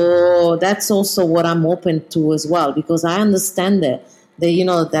 Mm-hmm. So that's also what I'm open to as well, because I understand that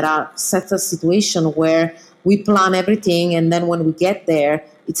there are certain situations where we plan everything, and then when we get there,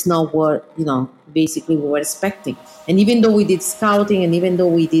 it's not what, basically we were expecting. And even though we did scouting, and even though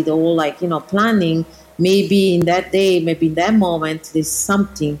we did all planning, maybe in that day, maybe in that moment, there's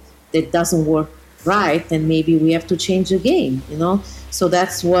something that doesn't work right, and maybe we have to change the game, So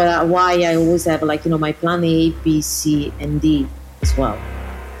that's why I always have my plan A, B, C, and D as well.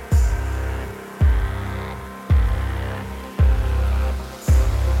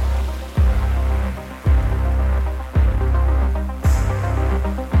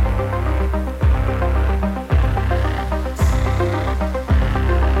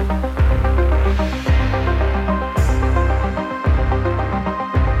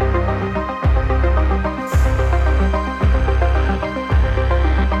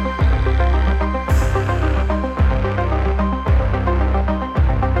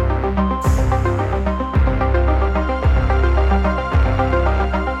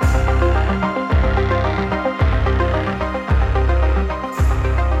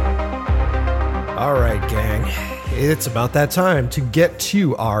 it's about that time to get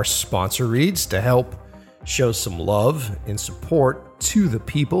to our sponsor reads to help show some love and support to the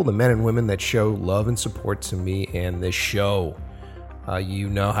people, the men and women that show love and support to me and this show. You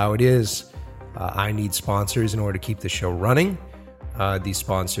know how it is. I need sponsors in order to keep the show running. These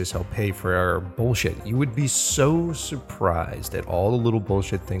sponsors help pay for our bullshit. You would be so surprised at all the little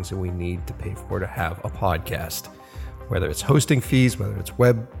bullshit things that we need to pay for to have a podcast. Whether it's hosting fees, whether it's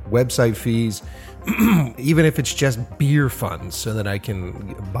website fees, even if it's just beer funds so that I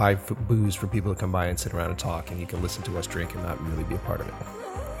can buy booze for people to come by and sit around and talk and you can listen to us drink and not really be a part of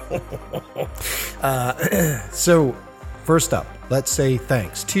it. So first up, let's say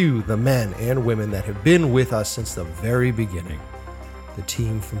thanks to the men and women that have been with us since the very beginning. The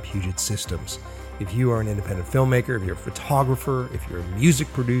team from Puget Systems. If you are an independent filmmaker, if you're a photographer, if you're a music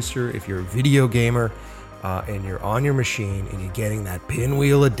producer, if you're a video gamer, and you're on your machine and you're getting that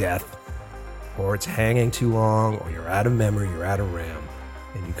pinwheel of death, or it's hanging too long, or you're out of memory, you're out of RAM,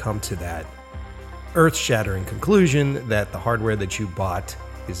 and you come to that earth-shattering conclusion that the hardware that you bought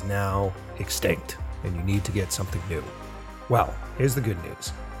is now extinct and you need to get something new. Well, here's the good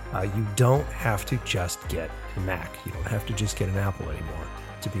news. You don't have to just get a Mac. You don't have to just get an Apple anymore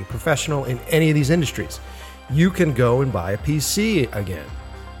to be a professional in any of these industries. You can go and buy a PC again.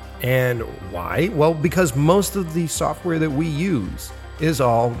 And why? Well, because most of the software that we use is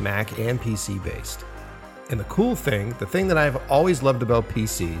all Mac and PC based. And the cool thing, the thing that I've always loved about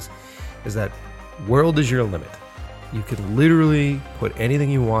PCs is that world is your limit. You can literally put anything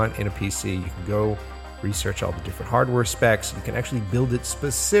you want in a PC. You can go research all the different hardware specs. You can actually build it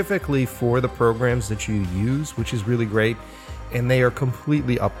specifically for the programs that you use, which is really great. And they are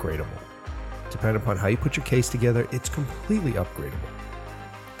completely upgradable. Depending upon how you put your case together, it's completely upgradable.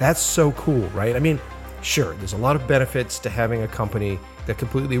 That's so cool, right? I mean, sure, there's a lot of benefits to having a company that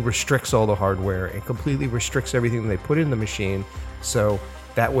completely restricts all the hardware and completely restricts everything they put in the machine, so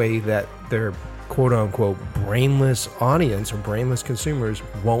that way that their quote-unquote brainless audience or brainless consumers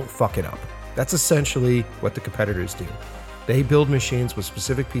won't fuck it up. That's essentially what the competitors do. They build machines with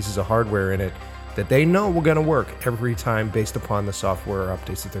specific pieces of hardware in it that they know will going to work every time based upon the software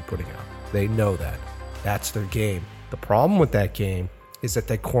updates that they're putting out. They know that. That's their game. The problem with that game is that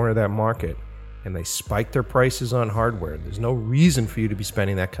they corner that market and they spike their prices on hardware. There's no reason for you to be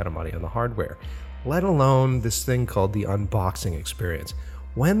spending that kind of money on the hardware, let alone this thing called the unboxing experience.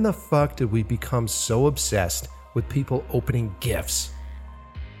 When the fuck did we become so obsessed with people opening gifts,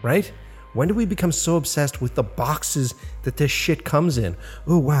 right? When did we become so obsessed with the boxes that this shit comes in?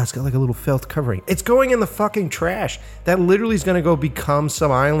 Oh, wow, it's got like a little felt covering. It's going in the fucking trash. That literally is going to go become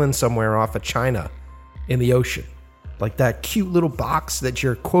some island somewhere off of China in the ocean. Like that cute little box that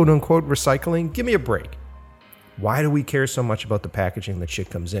you're quote-unquote recycling. Give me a break. Why do we care so much about the packaging that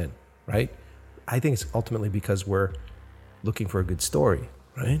shit comes in, right? I think it's ultimately because we're looking for a good story,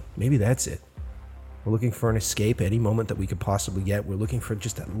 right? Maybe that's it. We're looking for an escape any moment that we could possibly get. We're looking for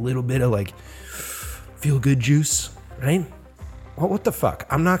just a little bit of like feel-good juice, right? Well, what the fuck?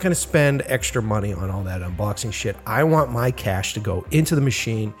 I'm not going to spend extra money on all that unboxing shit. I want my cash to go into the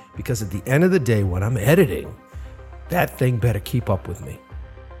machine because at the end of the day, when I'm editing, that thing better keep up with me.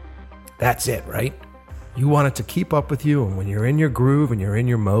 That's it, right? You want it to keep up with you, and when you're in your groove and you're in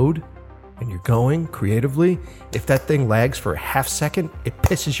your mode and you're going creatively, if that thing lags for a half second, it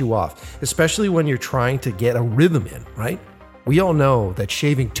pisses you off, especially when you're trying to get a rhythm in, right? We all know that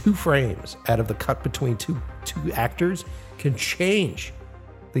shaving 2 frames out of the cut between two actors can change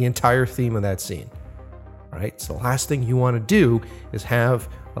the entire theme of that scene, right? So the last thing you want to do is have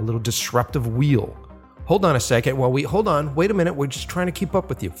a little disruptive wheel. Hold on a second. Wait a minute. We're just trying to keep up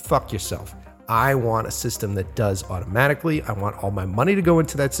with you. Fuck yourself. I want a system that does automatically. I want all my money to go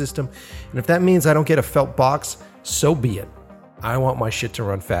into that system. And if that means I don't get a felt box, so be it. I want my shit to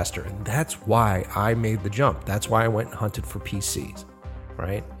run faster. And that's why I made the jump. That's why I went and hunted for PCs,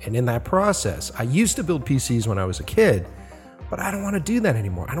 right? And in that process, I used to build PCs when I was a kid, but I don't want to do that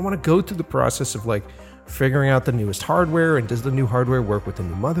anymore. I don't want to go through the process of like figuring out the newest hardware and does the new hardware work with the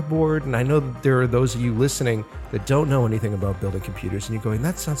new motherboard. And I know that there are those of you listening that don't know anything about building computers and you're going,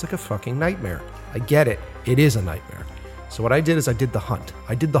 that sounds like a fucking nightmare. I get it. It is a nightmare. So what I did is I did the hunt.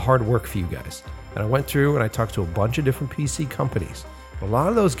 I did the hard work for you guys. And I went through and I talked to a bunch of different PC companies. A lot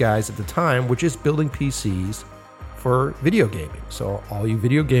of those guys at the time were just building PCs for video gaming. So all you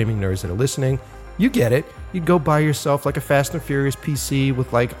video gaming nerds that are listening, you get it. You'd go buy yourself like a Fast and Furious PC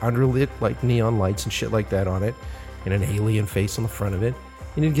with like underlit like neon lights and shit like that on it and an alien face on the front of it.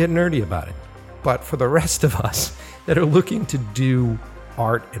 And you'd get nerdy about it. But for the rest of us that are looking to do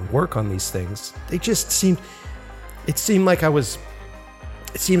art and work on these things, it seemed like I was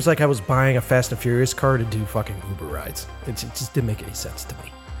it seems like I was buying a Fast and Furious car to do fucking Uber rides. It just didn't make any sense to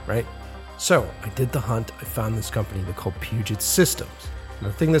me, right? So I did the hunt. I found this company. They're called Puget Systems. And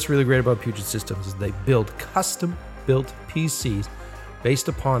the thing that's really great about Puget Systems is they build custom-built PCs based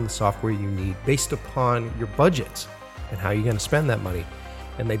upon the software you need, based upon your budgets and how you're going to spend that money.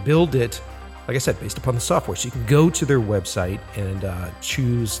 And they build it, like I said, based upon the software. So you can go to their website and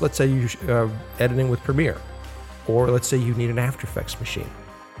choose, let's say you're editing with Premiere, or let's say you need an After Effects machine.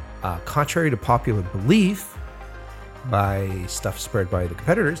 Contrary to popular belief by stuff spread by the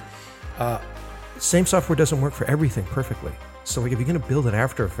competitors, same software doesn't work for everything perfectly. So like if you're going to build an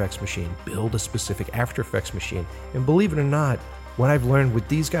After Effects machine, build a specific After Effects machine. And believe it or not, what I've learned with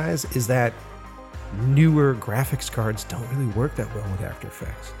these guys is that newer graphics cards don't really work that well with After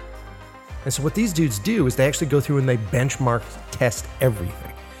Effects. And so what these dudes do is they actually go through and they benchmark test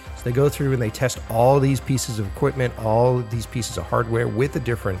everything. So they go through and they test all these pieces of equipment, all these pieces of hardware with the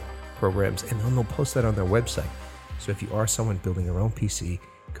different programs, and then they'll post that on their website. So if you are someone building your own PC,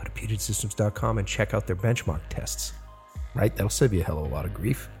 go to PugetSystems.com and check out their benchmark tests, right? That'll save you a hell of a lot of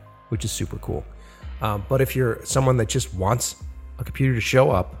grief, which is super cool. But if you're someone that just wants a computer to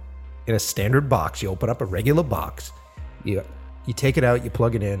show up in a standard box, you open up a regular box, you take it out, you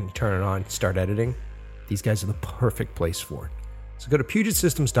plug it in, you turn it on, start editing. These guys are the perfect place for it. So go to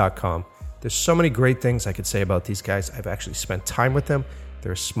PugetSystems.com. There's so many great things I could say about these guys. I've actually spent time with them.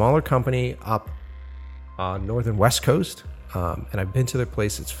 They're a smaller company up on northern West Coast, and I've been to their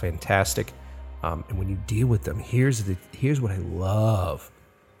place. It's fantastic. And when you deal with them, here's what I love.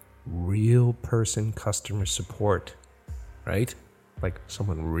 Real person customer support, right? Like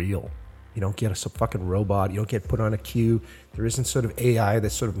someone real. You don't get a fucking robot. You don't get put on a queue. There isn't sort of AI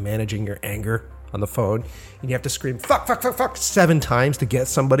that's sort of managing your anger on the phone. And you have to scream, fuck 7 times to get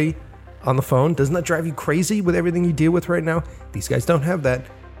somebody on the phone. Doesn't that drive you crazy with everything you deal with right now? These guys don't have that.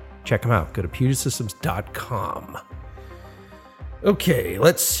 Check them out. Go to PugetSystems.com. Okay,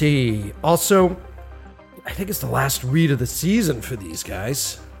 let's see. Also, I think it's the last read of the season for these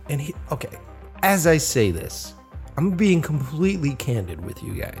guys. And okay, as I say this, I'm being completely candid with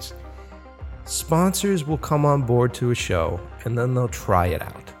you guys. Sponsors will come on board to a show and then they'll try it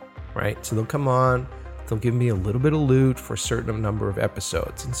out, right? So they'll come on, they'll give me a little bit of loot for a certain number of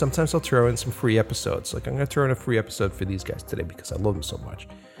episodes. And sometimes I'll throw in some free episodes. Like I'm going to throw in a free episode for these guys today because I love them so much.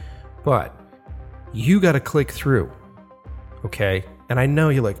 But you got to click through, okay? And I know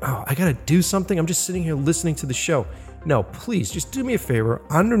you're like, oh, I got to do something. I'm just sitting here listening to the show. No, please, just do me a favor.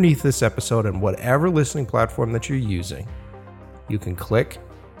 Underneath this episode and whatever listening platform that you're using, you can click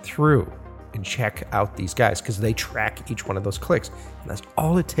through and check out these guys because they track each one of those clicks. And that's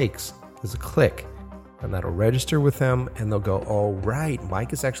all it takes is a click. And that'll register with them and they'll go, oh, right,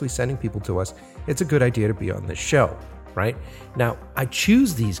 Mike is actually sending people to us. It's a good idea to be on this show, right? Now, I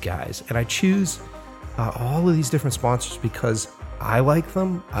choose these guys and I choose all of these different sponsors because I like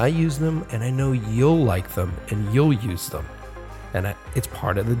them, I use them, and I know you'll like them and you'll use them. And it's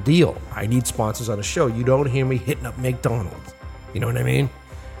part of the deal. I need sponsors on the show. You don't hear me hitting up McDonald's. You know what I mean?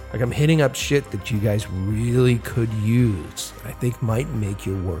 Like I'm hitting up shit that you guys really could use. I think might make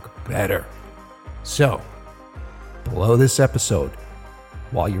your work better. So, below this episode,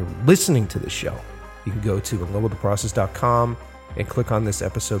 while you're listening to the show, you can go to inlovewiththeprocess.com and click on this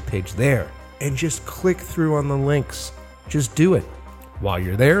episode page there and just click through on the links. Just do it. While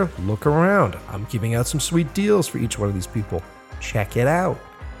you're there, look around. I'm giving out some sweet deals for each one of these people. Check it out,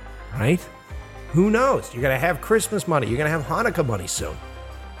 right? Who knows? You're going to have Christmas money. You're going to have Hanukkah money soon.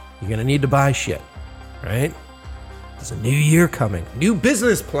 You're going to need to buy shit, right? There's a new year coming. New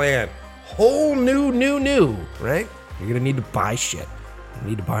business plan. Whole new, right? You're going to need to buy shit. You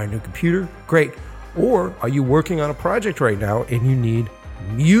need to buy a new computer? Great. Or are you working on a project right now and you need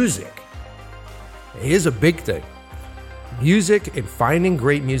music? Here's a big thing. Music and finding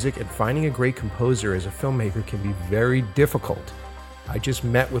great music and finding a great composer as a filmmaker can be very difficult. I just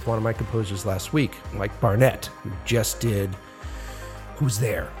met with one of my composers last week, Mike Barnett, who just did Who's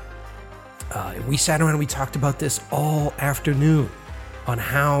There? And we sat around and we talked about this all afternoon on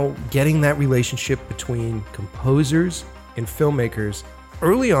how getting that relationship between composers and filmmakers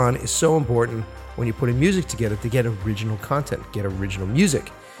early on is so important when you're putting music together to get original content, get original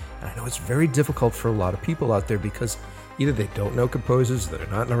music. And I know it's very difficult for a lot of people out there because either they don't know composers, they're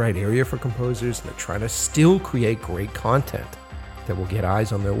not in the right area for composers, and they're trying to still create great content that will get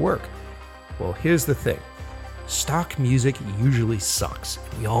eyes on their work. Well, here's the thing. Stock music usually sucks.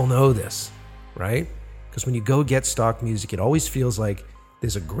 We all know this, right? Because when you go get stock music, it always feels like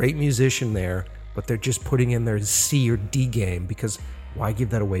there's a great musician there, but they're just putting in their C or D game because why give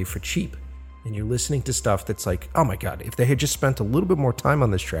that away for cheap? and you're listening to stuff that's like, oh my God, if they had just spent a little bit more time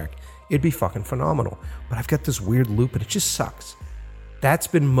on this track, it'd be fucking phenomenal. But I've got this weird loop and it just sucks. That's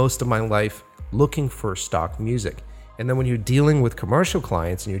been most of my life, looking for stock music. And then when you're dealing with commercial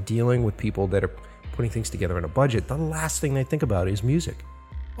clients and you're dealing with people that are putting things together on a budget, the last thing they think about is music.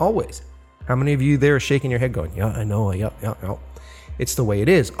 Always. How many of you there are shaking your head going, yeah, I know, yeah. It's the way it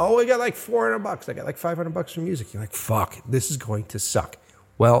is. Oh, I got like $400. I got like $500 for music. You're like, fuck, this is going to suck.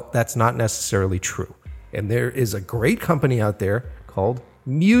 Well, that's not necessarily true. And there is a great company out there called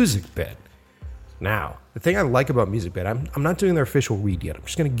MusicBed. Now, the thing I like about MusicBed, I'm not doing their official read yet. I'm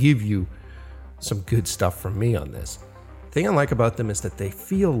just going to give you some good stuff from me on this. The thing I like about them is that they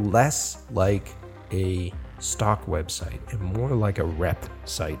feel less like a stock website and more like a rep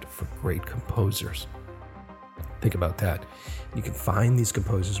site for great composers. Think about that. You can find these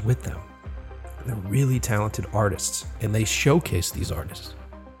composers with them. They're really talented artists, and they showcase these artists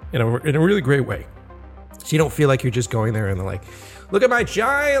in a really great way. So you don't feel like you're just going there and they're like, look at my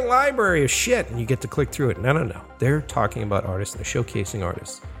giant library of shit, and you get to click through it. No. They're talking about artists, and they're showcasing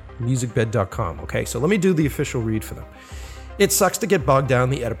artists. Musicbed.com, okay? So let me do the official read for them. It sucks to get bogged down in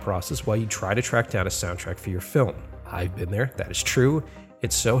the edit process while you try to track down a soundtrack for your film. I've been there, that is true.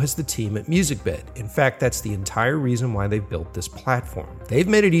 And so has the team at MusicBed. In fact, that's the entire reason why they've built this platform. They've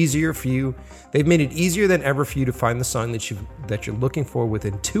made it easier for you. They've made it easier than ever for you to find the song that you're looking for with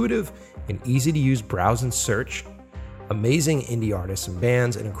intuitive and easy-to-use browse and search. Amazing indie artists and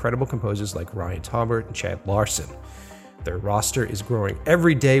bands and incredible composers like Ryan Taubert and Chad Larson. Their roster is growing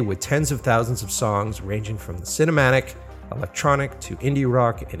every day with tens of thousands of songs ranging from the cinematic, electronic to indie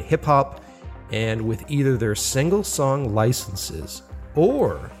rock and hip-hop, and with either their single song licenses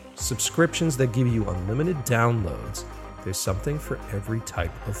or subscriptions that give you unlimited downloads, there's something for every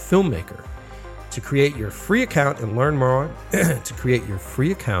type of filmmaker. To create your free account and learn more,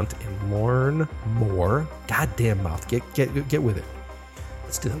 goddamn mouth, get with it.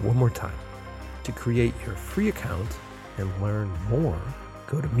 Let's do that one more time. To create your free account and learn more,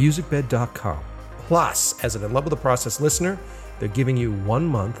 go to musicbed.com. Plus, as an In Love with the Process listener, they're giving you 1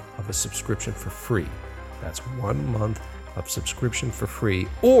 month of a subscription for free. That's 1 month of subscription for free,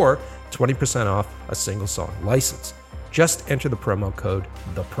 or 20% off a single song license. Just enter the promo code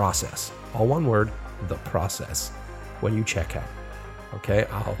THEPROCESS, all one word, The Process, when you check out. Okay,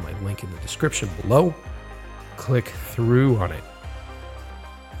 I'll have my link in the description below. Click through on it.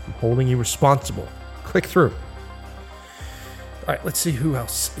 I'm holding you responsible. Click through. All right, let's see who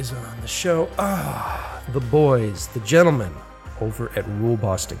else is on the show. The boys, the gentlemen over at Rule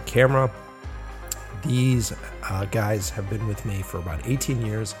Boston Camera. These guys have been with me for about 18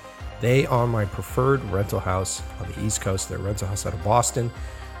 years. They are my preferred rental house on the East Coast. They're a rental house out of Boston.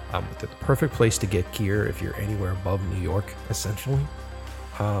 They're the perfect place to get gear if you're anywhere above New York, essentially.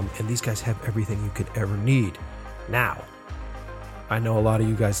 And these guys have everything you could ever need. Now, I know a lot of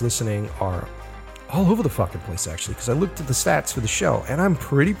you guys listening are all over the fucking place, actually, because I looked at the stats for the show, and I'm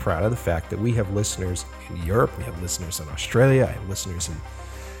pretty proud of the fact that we have listeners in Europe, we have listeners in Australia, I have listeners in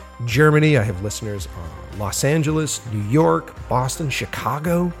Germany, I have listeners in Los Angeles, New York, Boston,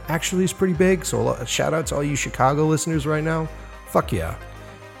 Chicago actually is pretty big, so a shout out to all you Chicago listeners right now. Fuck yeah.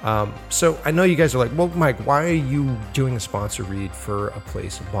 So I know you guys are like, well, Mike, why are you doing a sponsor read for a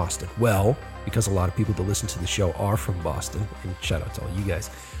place in Boston? Well, because a lot of people that listen to the show are from Boston, and shout out to all you guys.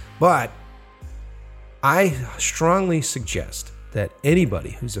 But I strongly suggest that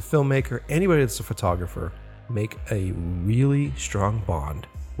anybody who's a filmmaker, anybody that's a photographer, make a really strong bond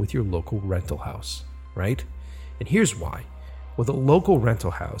with your local rental house, right? And here's why. With a local rental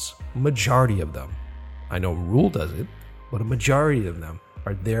house, majority of them, I know Rule does it, but a majority of them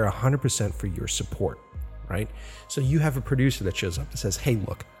are there 100% for your support, right? So you have a producer that shows up and says, hey,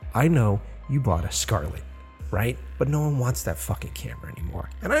 look, I know you bought a Scarlett, right? But no one wants that fucking camera anymore.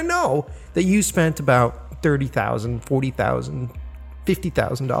 And I know that you spent about $30,000, $40,000,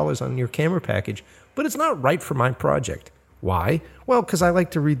 $50,000 on your camera package, but it's not right for my project. Why? Well, because I like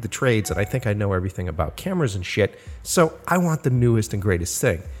to read the trades and I think I know everything about cameras and shit, so I want the newest and greatest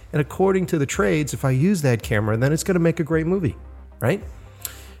thing. And according to the trades, if I use that camera, then it's going to make a great movie, right?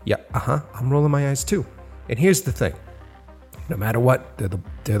 Yeah, I'm rolling my eyes too. And here's the thing. No matter what,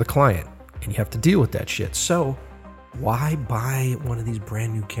 they're the client, and you have to deal with that shit. So why buy one of these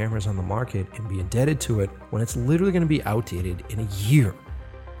brand new cameras on the market and be indebted to it when it's literally going to be outdated in a year,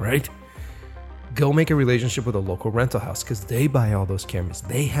 right? Go make a relationship with a local rental house because they buy all those cameras.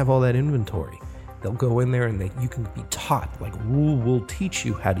 They have all that inventory. They'll go in there and you can be taught. Like Rule will teach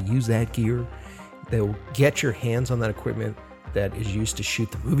you how to use that gear. They'll get your hands on that equipment that is used to shoot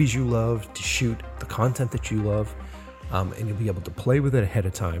the movies you love, to shoot the content that you love, and you'll be able to play with it ahead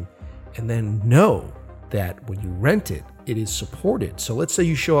of time. and then know that when you rent it, it is supported. So let's say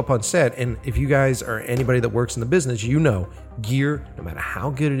you show up on set, and if you guys are anybody that works in the business, you know gear, no matter how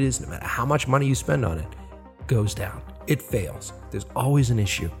good it is, no matter how much money you spend on it, goes down. It fails. There's always an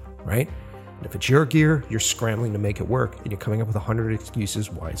issue, right? And if it's your gear, you're scrambling to make it work, and you're coming up with 100 excuses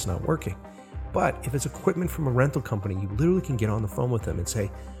why it's not working. But if it's equipment from a rental company, you literally can get on the phone with them and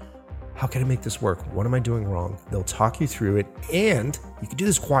say, how can I make this work? What am I doing wrong? They'll talk you through it, and you can do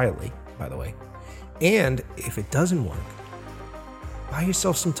this quietly, by the way. And if it doesn't work, buy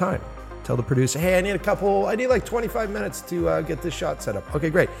yourself some time. Tell the producer, hey, I need like 25 minutes to get this shot set up. Okay,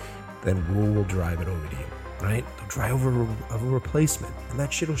 great. Then Rule will drive it over to you, right? They'll drive over a replacement, and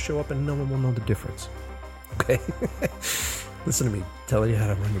that shit will show up and no one will know the difference. Okay? Listen to me, telling you how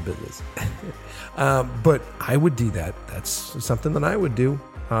to run your business. But I would do that. That's something that I would do.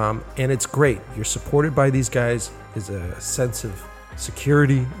 And it's great. You're supported by these guys. There's a sense of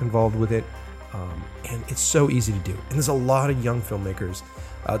security involved with it. And it's so easy to do. And there's a lot of young filmmakers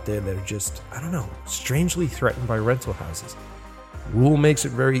out there that are just, I don't know, strangely threatened by rental houses. Rule makes it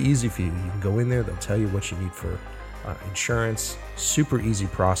very easy for you. You can go in there, they'll tell you what you need for insurance. Super easy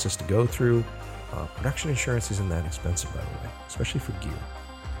process to go through. Production insurance isn't that expensive, by the way, especially for gear.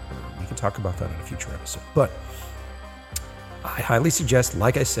 We can talk about that in a future episode. But I highly suggest,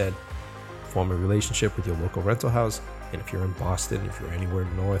 like I said, form a relationship with your local rental house. And if you're in Boston, if you're anywhere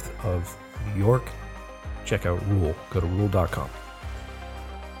north of New York, check out Rule. Go to rule.com.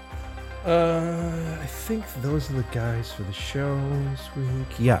 I think those are the guys for the show this week.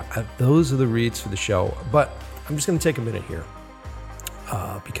 Yeah, those are the reads for the show. But I'm just going to take a minute here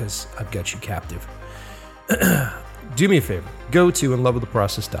because I've got you captive. Do me a favor. Go to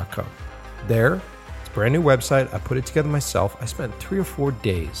inlovewiththeprocess.com. There, it's a brand new website. I put it together myself. I spent 3 or 4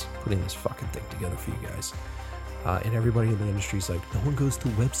 days putting this fucking thing together for you guys. And everybody in the industry is like, no one goes to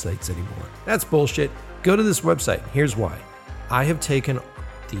websites anymore. That's bullshit. Go to this website. Here's why. I have taken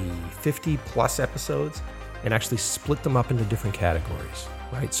the 50 plus episodes and actually split them up into different categories,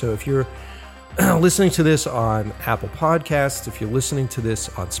 right? So if you're listening to this on Apple Podcasts, if you're listening to this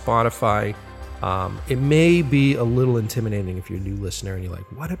on Spotify, it may be a little intimidating if you're a new listener and you're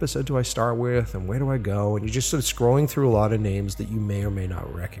like, what episode do I start with and where do I go? And you're just sort of scrolling through a lot of names that you may or may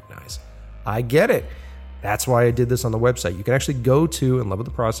not recognize. I get it. That's why I did this on the website. You can actually go to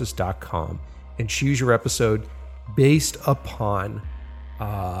inlovewiththeprocess.com and choose your episode based upon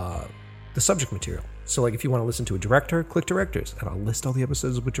the subject material. So like if you want to listen to a director, click directors, and I'll list all the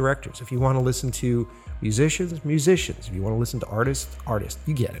episodes with directors. If you want to listen to musicians, musicians. If you want to listen to artists, artists.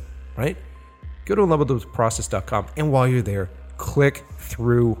 You get it, right? Go to inlovewiththeprocess.com, and while you're there, click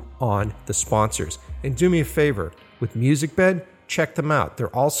through on the sponsors. And do me a favor, with MusicBed, check them out.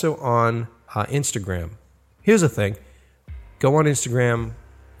 They're also on Instagram. Here's the thing. Go on Instagram,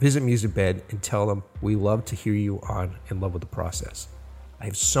 visit MusicBed, and tell them we love to hear you on In Love with the Process. I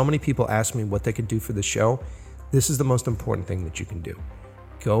have so many people ask me what they can do for the show. This is the most important thing that you can do.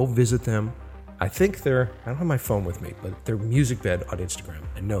 Go visit them. I think I don't have my phone with me, but they're MusicBed on Instagram.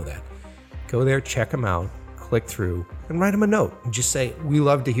 I know that. Go there, check them out, click through, and write them a note. And just say, we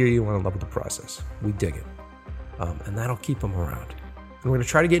love to hear you on In Love with the Process. We dig it. And that'll keep them around. And we're going to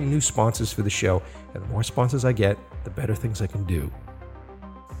try to get new sponsors for the show. And the more sponsors I get, the better things I can do.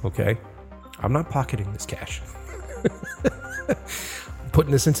 Okay? I'm not pocketing this cash. I'm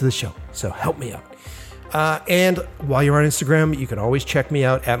putting this into the show. So help me out. And while you're on Instagram, you can always check me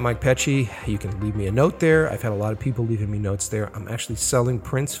out at Mike Pecci. You can leave me a note there. I've had a lot of people leaving me notes there. I'm actually selling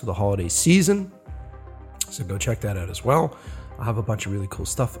prints for the holiday season. So go check that out as well. I'll have a bunch of really cool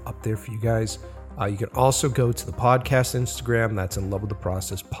stuff up there for you guys. You can also go to the podcast Instagram. That's In Love with the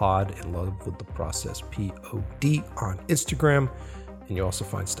Process Pod, In Love with the Process POD on Instagram. And you'll also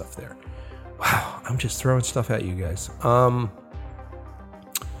find stuff there. Wow, I'm just throwing stuff at you guys. I'm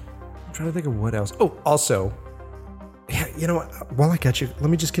trying to think of what else. Oh, also, you know what? While I got you,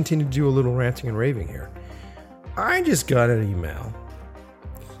 let me just continue to do a little ranting and raving here. I just got an email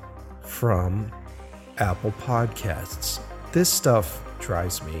from Apple Podcasts. This stuff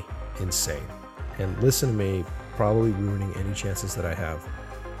drives me insane. And listen to me, probably ruining any chances that I have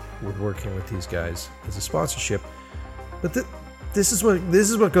with working with these guys as a sponsorship. But this is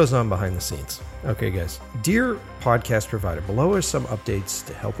what goes on behind the scenes. Okay, guys. Dear podcast provider, below are some updates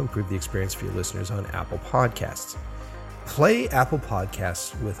to help improve the experience for your listeners on Apple Podcasts. Play Apple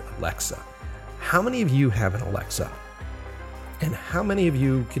Podcasts with Alexa. How many of you have an Alexa? And how many of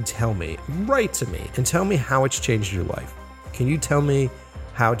you can tell me, write to me, and tell me how it's changed your life? Can you tell me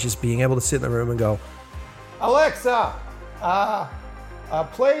how just being able to sit in the room and go, Alexa,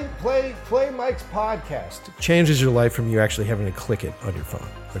 Play Mike's podcast. Changes your life from you actually having to click it on your phone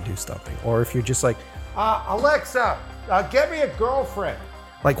or do something. Or if you're just like, Alexa, get me a girlfriend.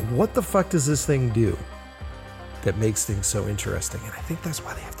 Like, what the fuck does this thing do that makes things so interesting? And I think that's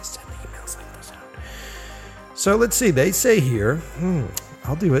why they have to send emails like this out. So let's see. They say here,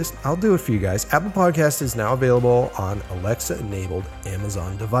 I'll do it for you guys. Apple Podcast is now available on Alexa-enabled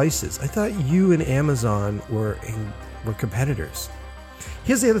Amazon devices. I thought you and Amazon were competitors.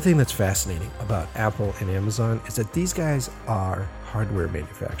 Here's the other thing that's fascinating about Apple and Amazon is that these guys are hardware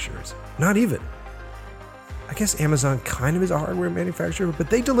manufacturers. Not even. I guess Amazon kind of is a hardware manufacturer, but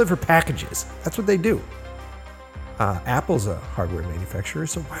they deliver packages. That's what they do. Apple's a hardware manufacturer,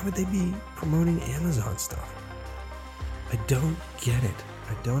 so why would they be promoting Amazon stuff? I don't get it.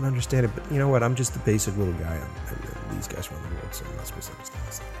 I don't understand it, but you know what? I'm just a basic little guy, and these guys run the world, so I'm not supposed to understand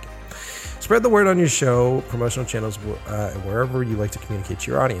this. Spread the word on your show, promotional channels, wherever you like to communicate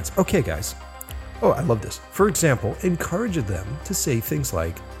to your audience. Okay, guys. Oh, I love this. For example, encourage them to say things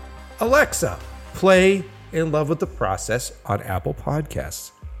like, Alexa, play In Love with the Process on Apple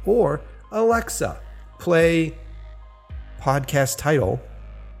Podcasts. Or, Alexa, play podcast title.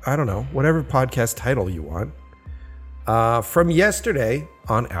 I don't know, whatever podcast title you want. From yesterday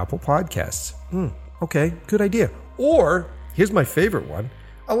on Apple Podcasts. Okay, good idea. Or, here's my favorite one.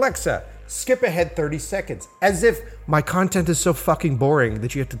 Alexa, skip ahead 30 seconds. As if my content is so fucking boring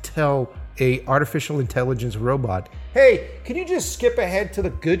that you have to tell a artificial intelligence robot, hey, can you just skip ahead to the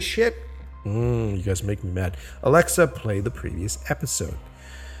good shit? You guys make me mad. Alexa, play the previous episode.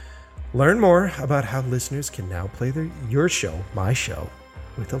 Learn more about how listeners can now play your show, my show,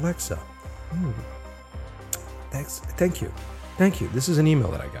 with Alexa. Thank you. This is an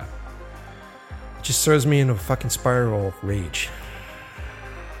email that I got. It just throws me in a fucking spiral of rage.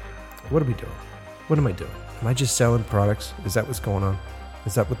 What are we doing? What am I doing? Am I just selling products? Is that what's going on?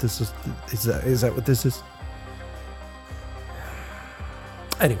 Is that what this is? Is that what this is?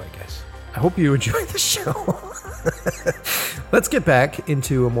 Anyway, guys, I hope you enjoyed the show. Let's get back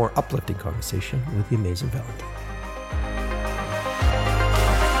into a more uplifting conversation with the amazing Valentine.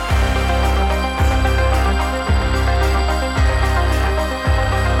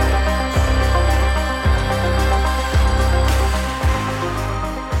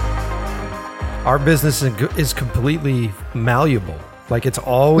 Our business is completely malleable. Like, it's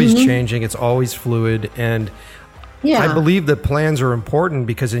always changing. It's always fluid. And I believe that plans are important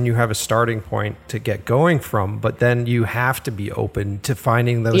because then you have a starting point to get going from. But then you have to be open to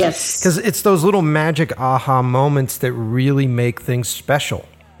finding those. Yes. Because it's those little magic aha moments that really make things special.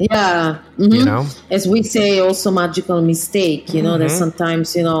 Yeah. You know? As we say, also magical mistake. You know, that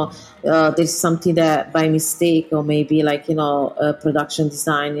sometimes, there's something that by mistake or maybe like, production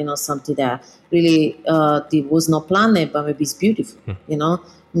design, something that really was not planned, but maybe it's beautiful,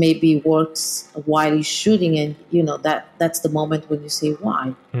 maybe works while you're shooting. And, that's the moment when you say,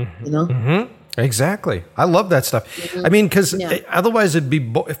 why, Exactly. I love that stuff. I mean, because otherwise it'd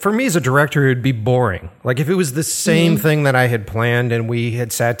be, for me as a director, it'd be boring. Like if it was the same thing that I had planned and we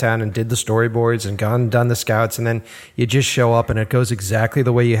had sat down and did the storyboards and done the scouts and then you just show up and it goes exactly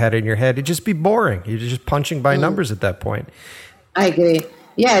the way you had it in your head, it'd just be boring. You're just punching by numbers at that point. I agree.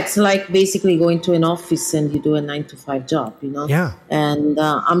 Yeah, it's like basically going to an office and you do a 9-to-5 job, Yeah. And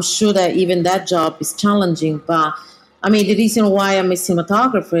I'm sure that even that job is challenging, but I mean, the reason why I'm a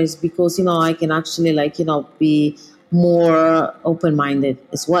cinematographer is because, I can actually be more open-minded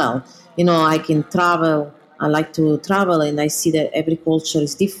as well. I can travel. I like to travel and I see that every culture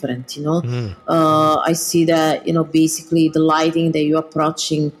is different, I see that, basically the lighting that you're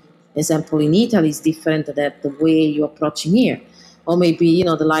approaching, example, in Italy is different than the way you're approaching here. Or maybe,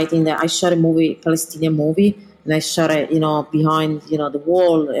 the lighting that I shot a Palestinian movie, and I shot it, behind, the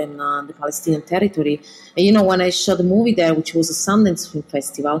wall in the Palestinian territory. And, when I shot the movie there, which was a Sundance Film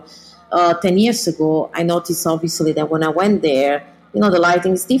Festival, 10 years ago, I noticed obviously that when I went there, the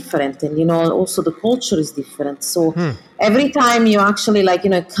lighting is different and, also the culture is different. So every time you actually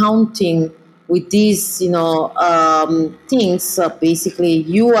counting with these, things, basically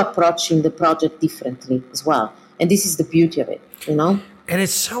you approaching the project differently as well. And this is the beauty of it, And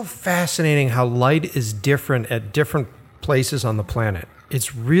it's so fascinating how light is different at different places on the planet.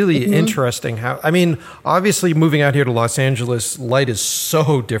 It's really interesting how, I mean, obviously moving out here to Los Angeles, light is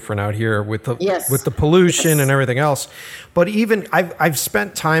so different out here with the pollution and everything else. But even I've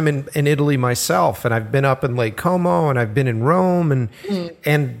spent time in Italy myself, and I've been up in Lake Como, and I've been in Rome,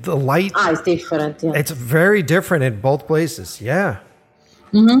 and the light it's different. Yeah. It's very different in both places. Yeah.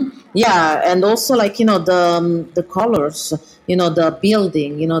 Yeah, and also the colors, the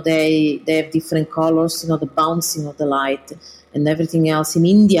building, they have different colors, the bouncing of the light. and everything else. In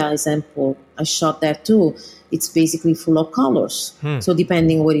India, example, I shot there too. It's basically full of colors. So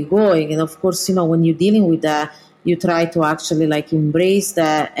depending where you're going, and of course, when you're dealing with that, you try to actually like embrace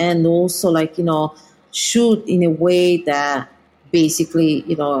that, and also like shoot in a way that basically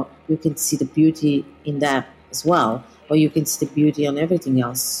you can see the beauty in that as well, or you can see the beauty on everything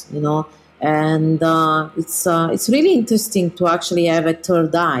else. And it's really interesting to actually have a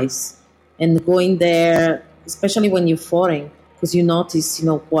third eyes and going there, especially when you're foreign, because you notice,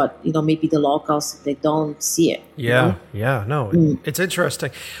 what, maybe the locals, they don't see it. Yeah, yeah, no, it's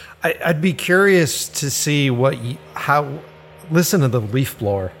interesting. I'd be curious to see listen to the leaf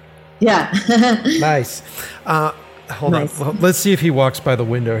blower. Yeah. Nice. Hold on. Well, let's see if he walks by the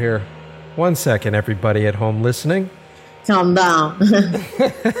window here. 1 second, everybody at home listening. Calm down.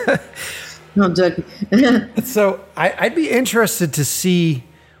 No, I'm joking. So I'd be interested to see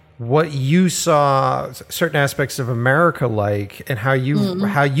what you saw certain aspects of America like, and how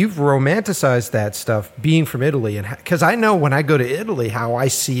you've romanticized that stuff being from Italy. And because I know when I go to Italy, how I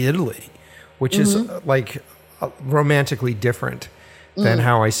see Italy, which is like romantically different than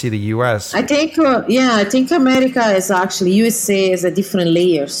how I see the U.S. I think America is actually, USA is a different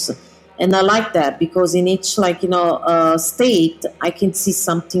layers. And I like that because in each state, I can see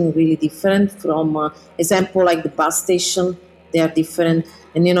something really different from, example, like the bus station, they are different.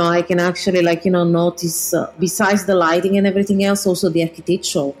 And, I can actually notice, besides the lighting and everything else, also the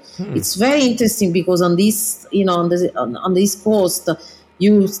architecture. It's very interesting because on this, on the East Coast,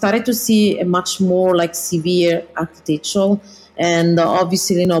 you started to see a much more like severe architecture. And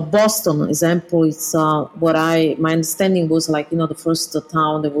obviously, Boston, example, it's my understanding was the first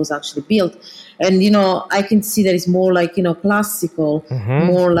town that was actually built. And, I can see that it's more like, classical,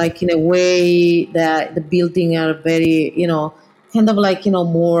 more like in a way that the building are very, kind of like,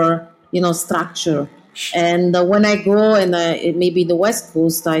 more, structure. And when I go and maybe the West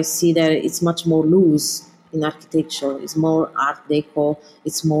Coast, I see that it's much more loose in architecture. It's more Art Deco.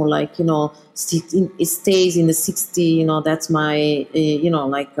 It's more like, it stays in the 60s, that's my,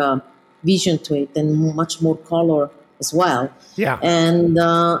 vision to it, and much more color as well. Yeah. And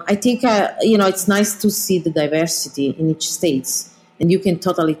I think, it's nice to see the diversity in each states. And you can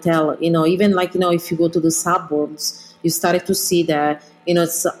totally tell, even if you go to the suburbs, you started to see that,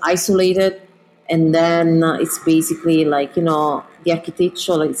 it's isolated. And then it's basically like, the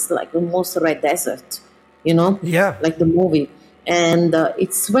architecture, it's like almost a red desert. Yeah, like the movie. And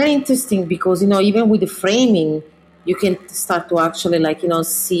it's very interesting because, even with the framing, you can start to actually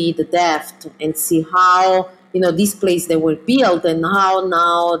see the depth and see how, these places they were built and how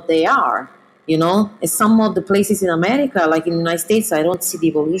now they are, and some of the places in America, like in the United States, I don't see the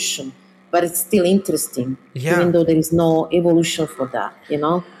evolution, but it's still interesting, even though there is no evolution for that,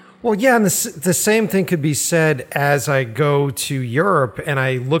 Well, yeah, and the same thing could be said as I go to Europe and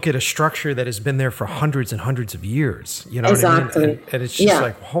I look at a structure that has been there for hundreds and hundreds of years. You know exactly. what I mean? And it's just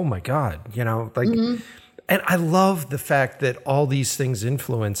like, oh my God, and I love the fact that all these things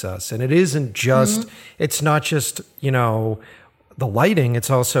influence us. And it isn't just, it's not just, the lighting, it's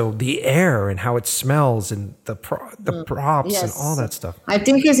also the air and how it smells and the props and all that stuff. I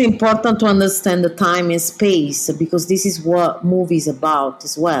think it's important to understand the time and space because this is what movies about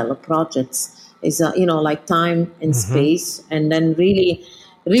as well. Projects is like time and space, and then really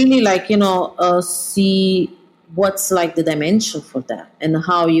see what's like the dimension for that and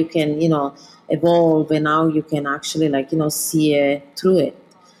how you can evolve and how you can actually see through it.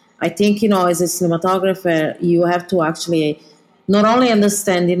 I think as a cinematographer you have to actually not only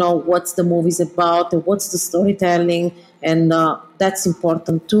understand, what's the movie's about, what's the storytelling, and that's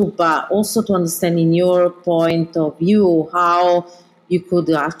important too, but also to understand in your point of view how you could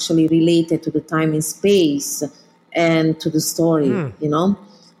actually relate it to the time and space and to the story,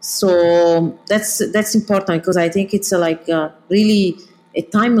 So that's important because I think it's really a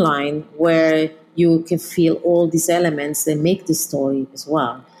timeline where you can feel all these elements that make the story as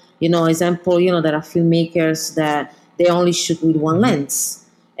well. Example, there are filmmakers that they only shoot with one lens.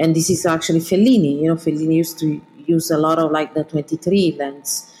 And this is actually Fellini. Fellini used to use a lot of the 23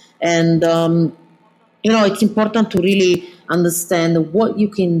 lens. And, it's important to really understand what you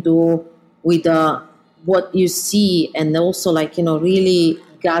can do with what you see and also really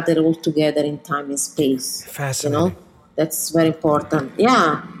gather all together in time and space. Fascinating. That's very important.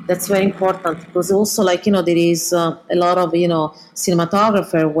 Yeah, that's very important because also there is a lot of,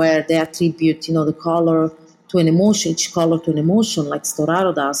 cinematographer where they attribute, the color to an emotion, each color to an emotion, like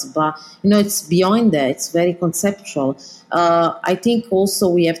Storaro does. But, it's beyond that. It's very conceptual. I think also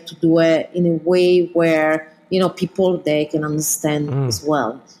we have to do it in a way where, people, they can understand as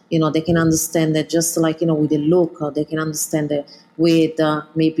well. They can understand that just like, with a look, or they can understand it with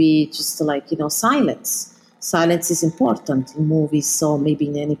maybe just like, silence. Silence is important in movies or maybe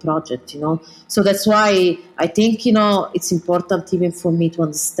in any project, So that's why I think, it's important even for me to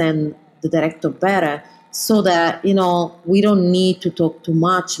understand the director better, so that, we don't need to talk too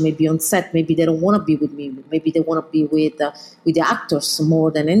much maybe on set. Maybe they don't want to be with me. Maybe they want to be with the actors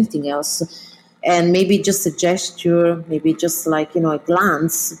more than anything else. And maybe just a gesture, maybe just like, a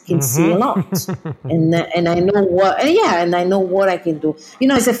glance can see a lot. and I know and I know what I can do.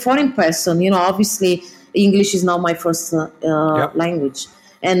 As a foreign person, obviously English is not my first language.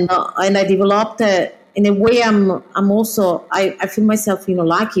 And I developed in a way, I'm also, I feel myself,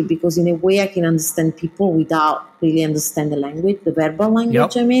 lucky, because in a way I can understand people without really understand the language, the verbal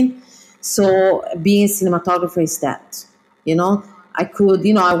language, I mean. So being a cinematographer is that, I could,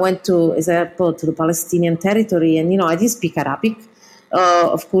 I went to, example, to the Palestinian territory, and, I didn't speak Arabic.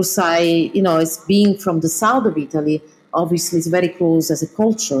 Of course, it's being from the south of Italy, obviously it's very close as a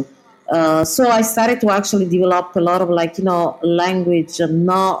culture. So I started to actually develop a lot of language,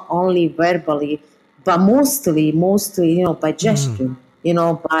 not only verbally, but mostly, by gesture,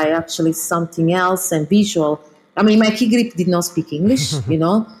 by actually something else and visual. I mean, my key grip did not speak English,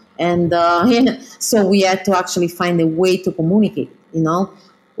 and so we had to actually find a way to communicate,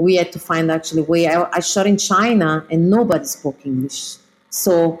 We had to find actually a way. I shot in China and nobody spoke English.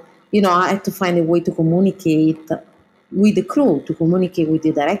 So, I had to find a way to communicate with the crew, to communicate with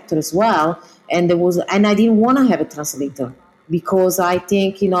the director as well. And I didn't want to have a translator, because I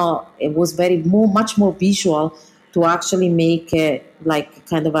think, it was much more visual to actually make it like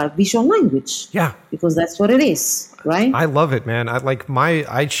kind of a visual language. Yeah. Because that's what it is, right? I love it, man.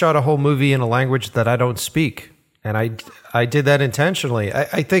 I shot a whole movie in a language that I don't speak. And I did that intentionally.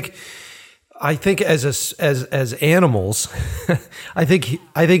 I think as animals, I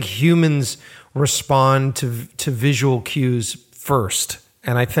think humans respond to visual cues first.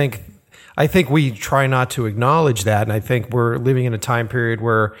 And I think we try not to acknowledge that. And I think we're living in a time period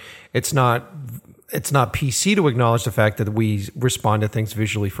where it's not PC to acknowledge the fact that we respond to things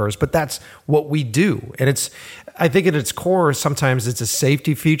visually first, but that's what we do. And I think at its core, sometimes it's a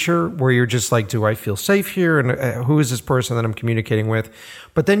safety feature where you're just like, do I feel safe here? And who is this person that I'm communicating with?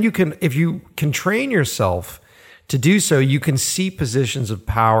 But then if you can train yourself to do so, you can see positions of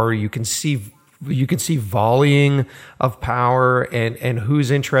power. You can see volleying of power and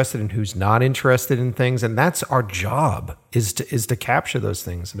who's interested and who's not interested in things. And that's our job, is to capture those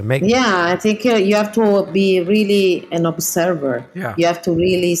things and to make. Yeah, I think you have to be really an observer. Yeah. You have to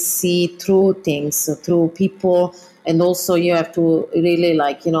really see through things, through people. And also you have to really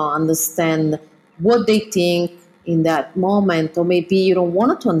understand what they think in that moment, or maybe you don't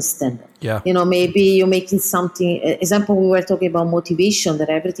want to understand it. Yeah. Maybe you're making something, example, we were talking about motivation, that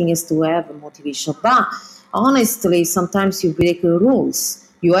everything has to have a motivation. But honestly, sometimes you break the rules.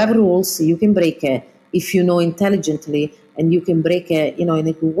 You have rules, you can break it if you know intelligently, and you can break it, in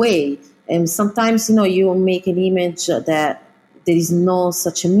a good way. And sometimes, you make an image that there is no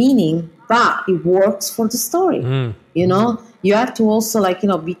such a meaning, but it works for the story, You have to also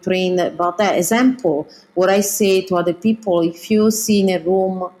be trained about that. Example, what I say to other people, if you see in a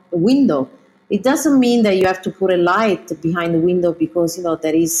room a window, it doesn't mean that you have to put a light behind the window because,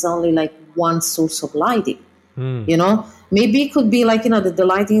 there is only one source of lighting, Maybe it could be that the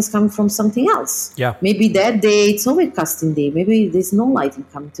lighting is coming from something else. Yeah. Maybe that day it's overcasting day. Maybe there's no lighting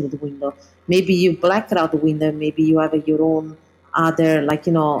coming through the window. Maybe you black out the window. Maybe you have your own other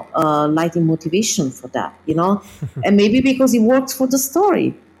lighting motivation for that, and maybe because it works for the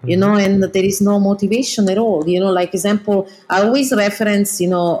story, and there is no motivation at all, example, I always reference,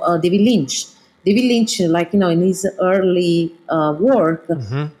 David Lynch, in his early work,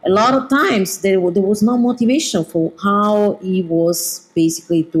 a lot of times there was no motivation for how he was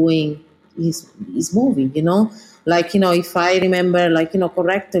basically doing his movie, if I remember,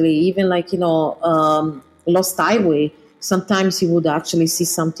 correctly, even Lost Highway, sometimes you would actually see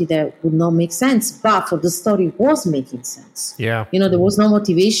something that would not make sense, but for the story it was making sense. Yeah. There was no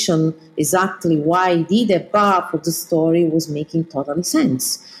motivation exactly why he did it, but for the story it was making totally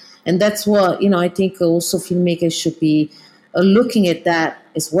sense. And that's what, I think also filmmakers should be looking at that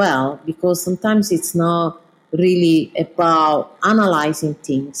as well, because sometimes it's not really about analyzing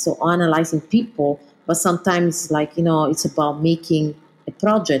things or analyzing people, but sometimes it's about making a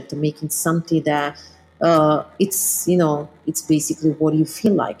project, making something that it's basically what you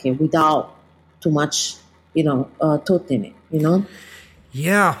feel like without too much, thought in it,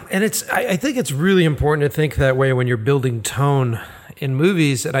 Yeah. And I think it's really important to think that way when you're building tone in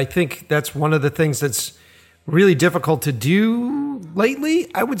movies. And I think that's one of the things that's really difficult to do lately,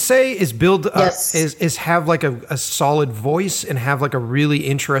 I would say, is build Yes. is have like a solid voice and have like a really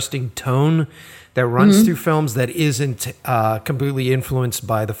interesting tone that runs through films that isn't completely influenced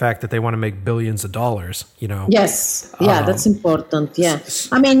by the fact that they want to make billions of dollars. Yes, yeah, that's important. Yeah,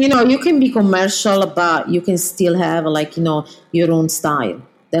 I mean, you can be commercial, but you can still have like your own style.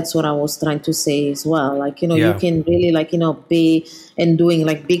 That's what I was trying to say as well. Like you Yeah. can really like be and doing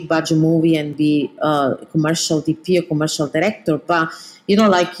like big budget movie and be a commercial DP or commercial director, but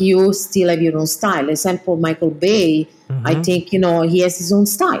like you still have your own style. Example, Michael Bay. I think he has his own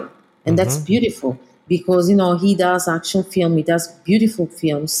style, and that's beautiful because he does action film, he does beautiful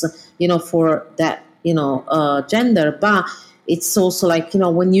films, for that gender, but it's also like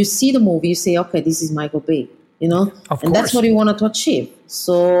when you see the movie you say, okay, this is Michael Bay, Of and that's course. what you wanted to achieve.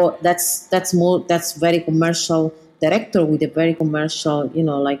 So that's very commercial director with a very commercial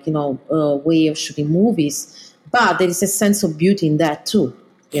way of shooting movies, but there is a sense of beauty in that too.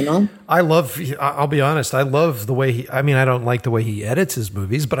 I'll be honest, I love the way I mean, I don't like the way he edits his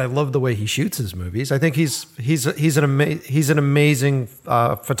movies, but I love the way he shoots his movies. I think he's an amazing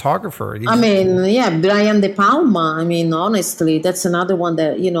photographer. I mean, yeah, Brian De Palma. I mean, honestly, that's another one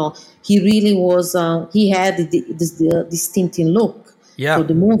that he really was. He had this distinctive look Yeah. for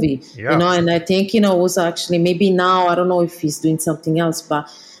the movie. Yeah. And I think was actually maybe now I don't know if he's doing something else, but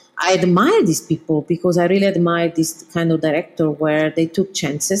I admire these people because I really admire this kind of director where they took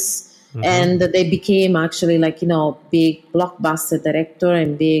chances. And they became actually like big blockbuster director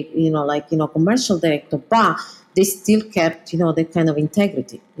and big commercial director, but they still kept the kind of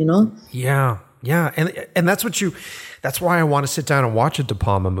integrity. Yeah, and that's why I want to sit down and watch a De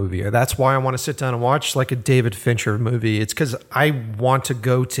Palma movie, or that's why I want to sit down and watch like a David Fincher movie. It's because I want to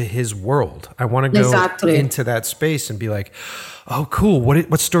go to his world. I want to go Exactly. into that space and be like, oh, cool.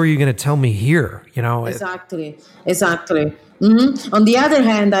 What story are you going to tell me here? Exactly. On the other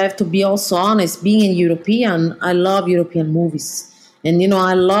hand, I have to be also honest. Being a European, I love European movies, and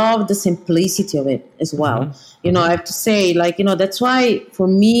I love the simplicity of it as well. I have to say, that's why for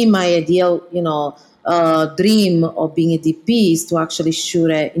me, my ideal, dream of being a DP is to actually shoot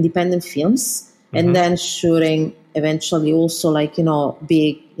independent films and then shooting eventually also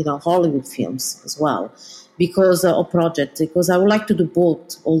big Hollywood films as well because of project, because I would like to do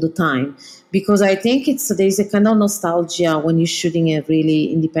both all the time, because I think there's a kind of nostalgia when you're shooting a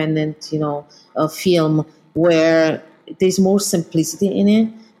really independent film where there's more simplicity in it,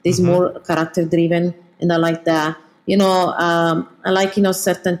 there's more character driven, and I like that. I like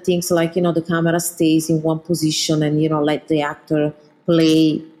certain things like the camera stays in one position and let the actor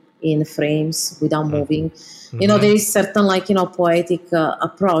play in frames without moving. There is certain poetic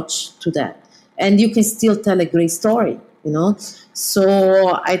approach to that, and you can still tell a great story.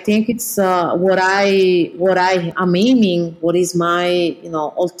 So I think it's what I am aiming, what is my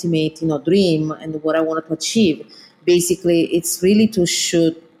ultimate dream, and what I wanted to achieve. Basically, it's really to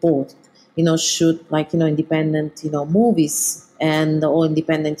shoot both. Shoot independent movies and or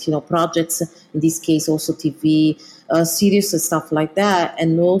independent projects. In this case, also TV series and stuff like that,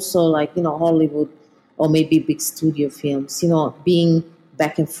 and also Hollywood or maybe big studio films. Being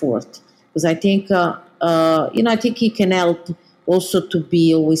back and forth, because I think I think it can help also to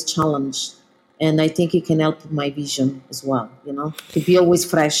be always challenged, and I think it can help my vision as well. To be always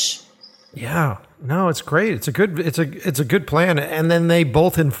fresh. Yeah, no, it's great. It's a good plan, and then they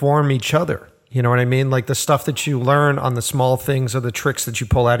both inform each other. You know what I mean? Like the stuff that you learn on the small things are the tricks that you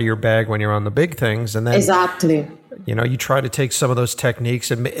pull out of your bag when you're on the big things, and then Exactly. you try to take some of those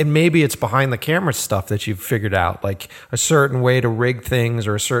techniques, and maybe it's behind the camera stuff that you've figured out, like a certain way to rig things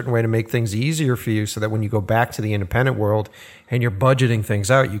or a certain way to make things easier for you, so that when you go back to the independent world and you're budgeting things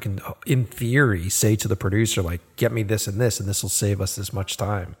out, you can, in theory, say to the producer, like, get me this, and this will save us this much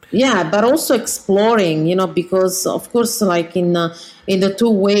time. Yeah, but also exploring, because of course, in the two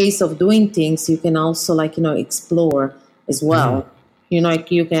ways of doing things, you can also explore as well.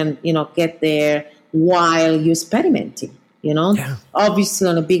 You can get there while you're experimenting. Yeah. Obviously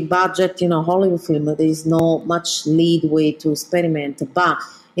on a big budget, Hollywood film, there is no much lead way to experiment, but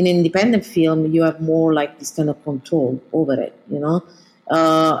in independent film, you have more this kind of control over it,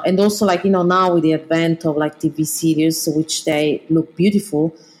 and also now with the advent of TV series, which they look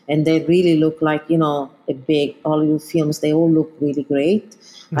beautiful and they really look like a big Hollywood films. They all look really great.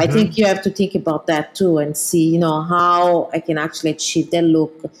 I think you have to think about that too and see how I can actually achieve that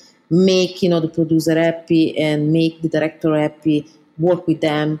look, make the producer happy and make the director happy, work with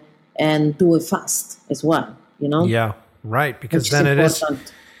them and do it fast as well. Yeah, right. Because Which then is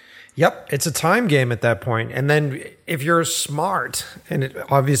important. Yep, it's a time game at that point. And then if you're smart, and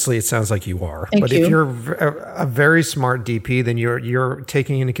obviously it sounds like you are, Thank but you. if you're a very smart DP, then you're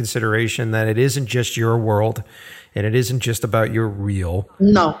taking into consideration that it isn't just your world, and it isn't just about your reel.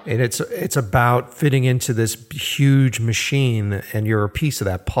 No. And it's about fitting into this huge machine, and you're a piece of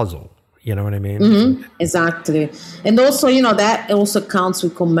that puzzle. You know what I mean? Exactly. And also, that also counts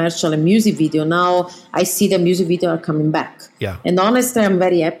with commercial and music video. Now I see the music video are coming back. Yeah. And honestly, I'm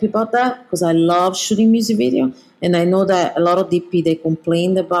very happy about that because I love shooting music video. And I know that a lot of DP, they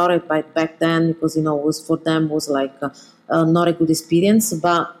complained about it back then because, it was for them was like not a good experience.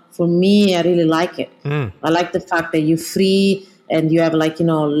 But for me, I really like it. I like the fact that you're free and you have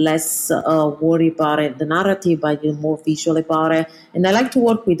less worry about it, the narrative, but you're more visual about it. And I like to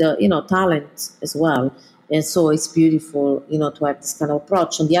work with talent as well. And so it's beautiful, to have this kind of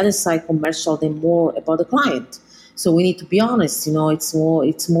approach. On the other side, commercial, they're more about the client. So we need to be honest, it's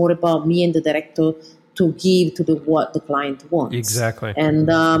more about me and the director to give to what the client wants. Exactly. And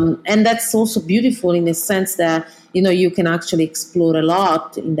that's also beautiful in the sense that, you can actually explore a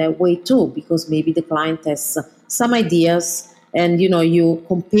lot in that way too, because maybe the client has some ideas, and you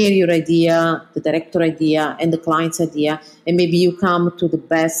compare your idea, the director idea, and the client's idea, and maybe you come to the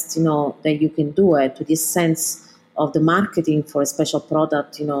best that you can do it, to this sense of the marketing for a special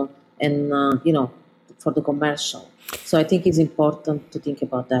product, and for the commercial. So I think it's important to think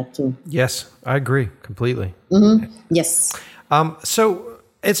about that too. Yes, I agree completely. Yes. So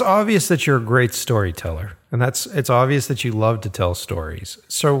it's obvious that you're a great storyteller, and it's obvious that you love to tell stories.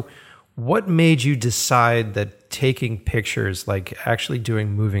 So what made you decide that taking pictures, like actually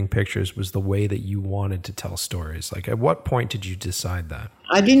doing moving pictures, was the way that you wanted to tell stories? Like, at what point did you decide that?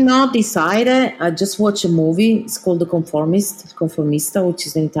 I did not decide it. I just watched a movie. It's called The Conformista, which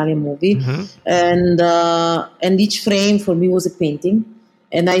is an Italian movie. And each frame for me was a painting.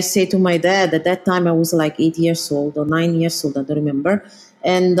 And I say to my dad, at that time I was like 8 years old or 9 years old, I don't remember.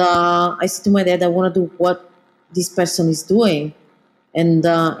 And I said to my dad, I want to do what this person is doing. And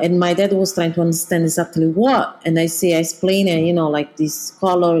my dad was trying to understand exactly what. And I explain it, like this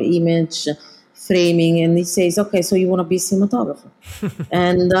color, image, framing. And he says, okay, so you want to be a cinematographer.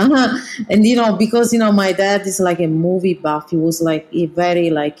 and because, my dad is like a movie buff. He was like a very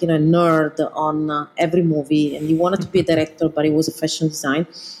nerd on every movie. And he wanted to be a director, but he was a fashion design.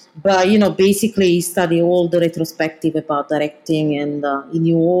 But, basically he studied all the retrospective about directing, and he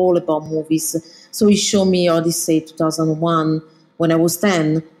knew all about movies. So he showed me Odyssey 2001 when I was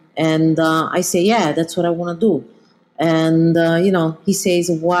 10, and I say, yeah, that's what I want to do. And, he says,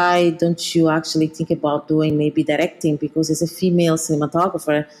 why don't you actually think about doing maybe directing? Because as a female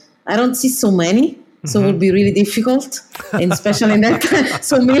cinematographer, I don't see so many, so it would be really difficult, and especially in that.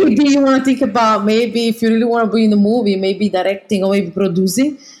 So maybe you want to think about, maybe if you really want to be in the movie, maybe directing or maybe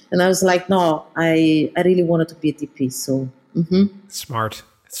producing. And I was like, no, I really wanted to be a DP. So, Smart.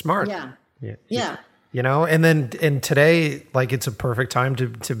 Yeah. And today, like, it's a perfect time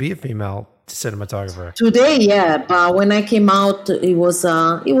to be a female cinematographer. Today, yeah, but when I came out, it was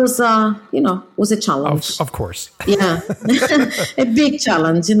a challenge. Of course. Yeah, a big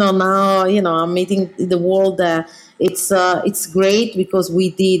challenge. Now, I'm meeting the world. It's great because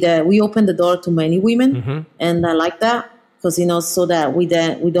we opened the door to many women, and I like that because so that we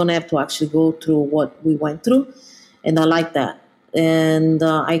don't have to actually go through what we went through, and I like that. And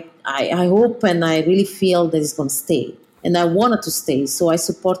I hope and I really feel that it's going to stay. And I want it to stay. So I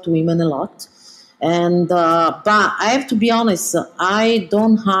support women a lot. And but I have to be honest, I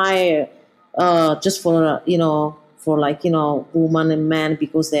don't hire just for women and men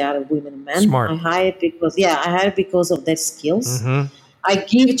because they are women and men. Smart. I hire because of their skills. I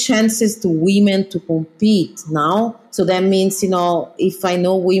give chances to women to compete now. So that means, if I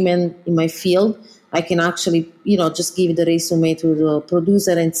know women in my field, I can actually, just give the resume to the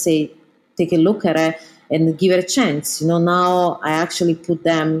producer and say, take a look at it and give it a chance. Now I actually put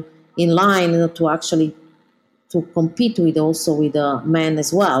them in line to compete with men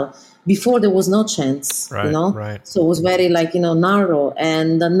as well. Before there was no chance, Right. So it was very narrow.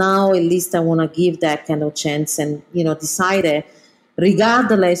 And now at least I want to give that kind of chance and, decide it,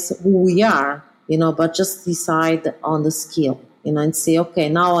 regardless who we are, but just decide on the skill. And say, okay,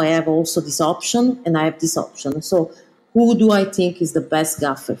 now I have also this option and I have this option. So who do I think is the best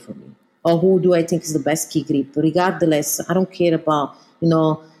gaffer for me? Or who do I think is the best key grip? Regardless, I don't care about,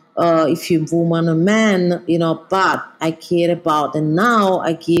 if you're woman or man, but I care about, and now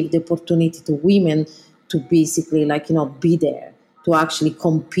I give the opportunity to women to basically be there, to actually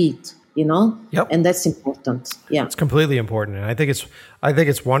compete, Yep. And that's important. Yeah. It's completely important. And I think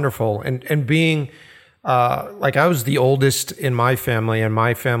it's wonderful. And being like I was the oldest in my family, and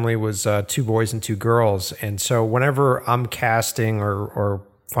my family was 2 boys and 2 girls. And so whenever I'm casting or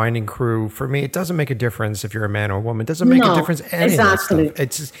finding crew, for me, it doesn't make a difference if you're a man or a woman. It doesn't make a difference. Any exactly. of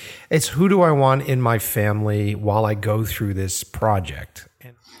that stuff. It's who do I want in my family while I go through this project.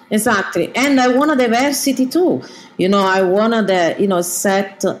 Exactly. And I want a diversity too. I want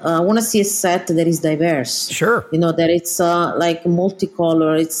set, I want to see a set that is diverse. Sure. That it's like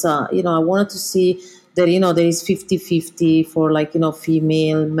multicolor. It's, I wanted to see that, there is 50-50 for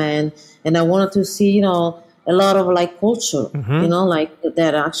female, men. And I wanted to see, a lot of culture,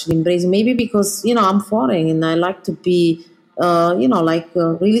 that actually embrace, maybe because, I'm foreign and I like to be,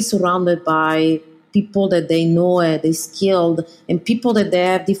 really surrounded by people that they know, they're skilled, and people that they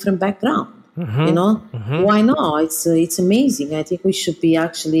have different background. Why not? It's amazing. I think we should be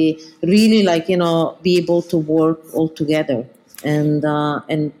actually really be able to work all together, and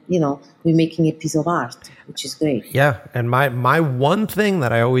we're making a piece of art, which is great. Yeah, and my one thing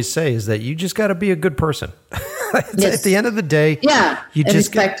that I always say is that you just got to be a good person. Yes. At the end of the day, you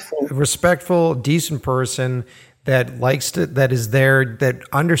just respectful, decent person that that is there, that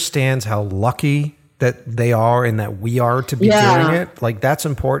understands how lucky that they are and that we are to be doing it. That's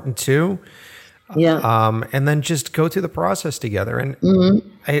important too. Yeah. And then just go through the process together. And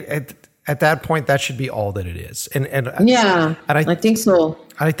at that point, that should be all that it is. And I think so.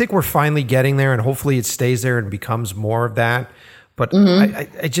 I think we're finally getting there, and hopefully it stays there and becomes more of that. But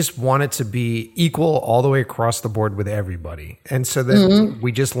I just want it to be equal all the way across the board with everybody. And so then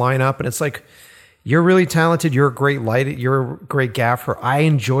we just line up, and it's like, you're really talented. You're a great light. You're a great gaffer. I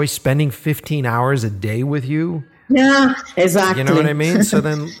enjoy spending 15 hours a day with you. Yeah, exactly. You know what I mean? So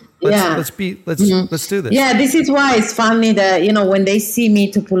then let's do this. Yeah, this is why it's funny that, when they see me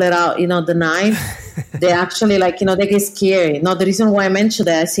to pull it out, the knife, they actually they get scary. Now, the reason why I mentioned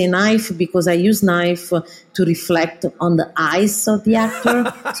that, I say knife because I use knife to reflect on the eyes of the actor.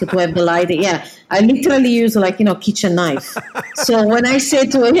 So to have the light. Yeah, I literally use kitchen knife. So when I say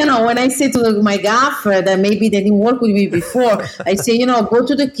to my gaffer that maybe they didn't work with me before, I say, go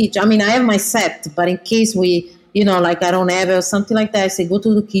to the kitchen. I mean, I have my set, but in case we, I don't have it or something like that, I say, go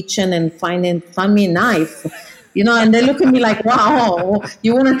to the kitchen and find me a knife. And they look at me like, wow,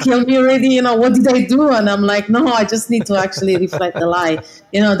 you want to kill me already? What did I do? And I'm like, no, I just need to actually reflect the light.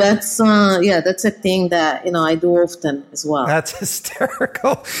 That's a thing that, I do often as well. That's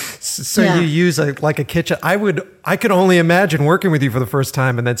hysterical. So you use a kitchen. I could only imagine working with you for the first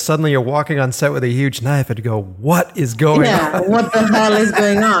time, and then suddenly you're walking on set with a huge knife and go, what is going on? Yeah, what the hell is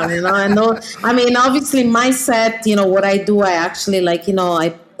going on? And obviously my set, what I do, I actually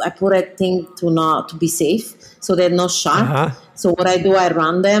I put a thing to be safe. So they're not sharp. So what I do, I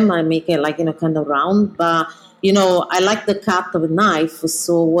run them. I make it kind of round. But, I like the cut of a knife.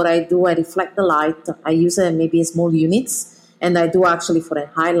 So what I do, I reflect the light. I use maybe small units. And I do actually for a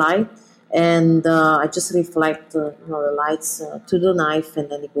highlight. And I just reflect, the lights to the knife. And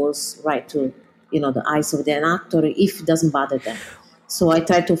then it goes right to, the eyes of the actor if it doesn't bother them. So I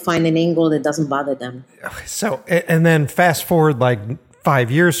try to find an angle that doesn't bother them. So, and then fast forward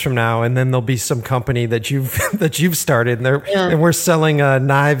 5 years from now, and then there'll be some company that you've started, and we're selling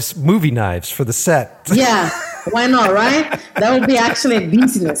movie knives for the set. Yeah, why not, right? That would be actually a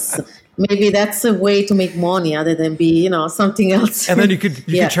business. Maybe that's a way to make money other than be, something else. And then you could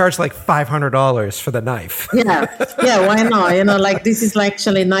charge $500 for the knife. Yeah, why not? This is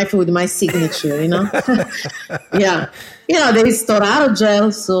actually a knife with my signature, Yeah. There is Toraro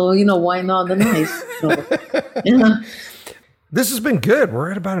gel, so, why not the knife? So, This has been good. We're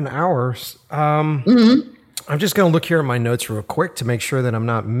at about an hour. I'm just going to look here at my notes real quick to make sure that I'm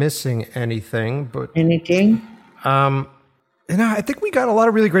not missing anything. But I think we got a lot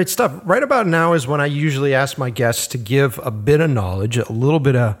of really great stuff. Right about now is when I usually ask my guests to give a bit of knowledge, a little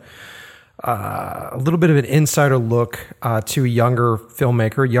bit of an insider look to a younger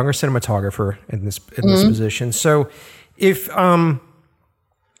filmmaker, younger cinematographer in this position. So, if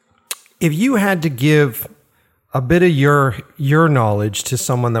you had to give a bit of your knowledge to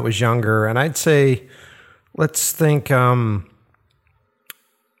someone that was younger, and I'd say, let's think, what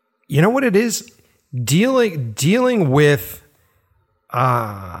it is? Dealing with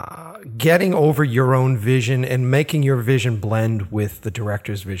getting over your own vision and making your vision blend with the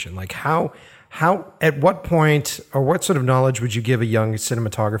director's vision. How at what point or what sort of knowledge would you give a young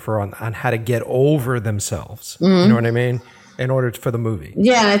cinematographer on how to get over themselves? You know what I mean? In order for the movie?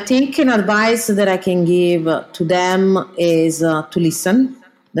 Yeah, I think an advice that I can give to them is to listen.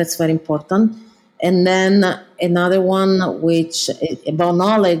 That's very important. And then another one, which about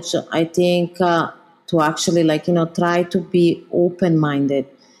knowledge, I think to actually try to be open-minded.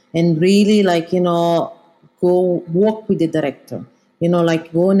 and really go walk with the director,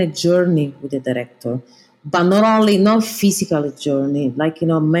 go on a journey with the director, but not physical journey,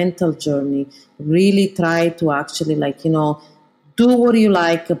 mental journey. Really try to actually do what you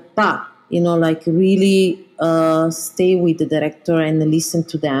like, but really stay with the director and listen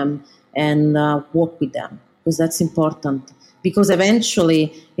to them and work with them, because that's important. Because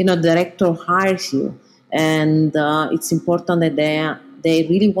eventually, the director hires you, and it's important that they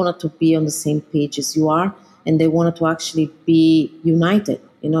really wanted to be on the same page as you are, and they wanted to actually be united.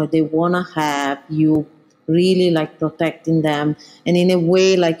 They want to have you really protecting them, and in a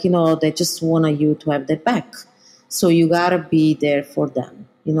way they just want you to have their back. So you gotta be there for them.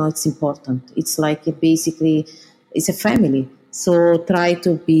 It's important. It's basically it's a family. So try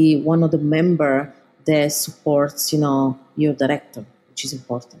to be one of the member that supports your director, which is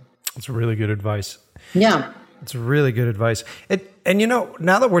important. That's really good advice. Yeah. It's really good advice. And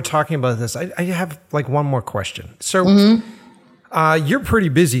now that we're talking about this, I have one more question. So you're pretty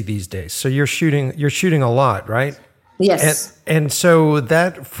busy these days. So you're shooting a lot, right? Yes. And so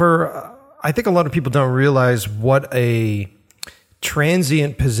that I think a lot of people don't realize what a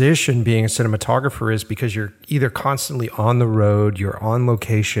transient position being a cinematographer is, because you're either constantly on the road, you're on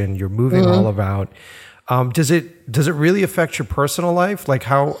location, you're moving all about. Does it really affect your personal life? Like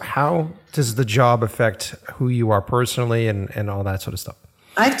how does the job affect who you are personally and all that sort of stuff?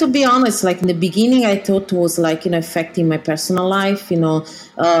 I have to be honest, in the beginning, I thought it was affecting my personal life.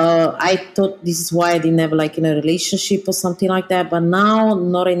 I thought this is why I didn't have a relationship or something like that. But now,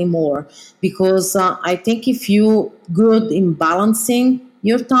 not anymore. Because I think if you're good in balancing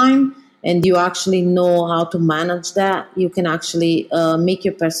your time and you actually know how to manage that, you can actually make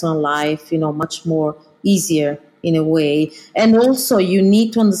your personal life, much more easier in a way. And also, you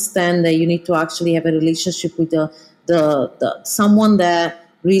need to understand that you need to actually have a relationship with the someone that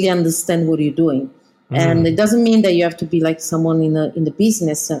really understand what you're doing. And it doesn't mean that you have to be someone in the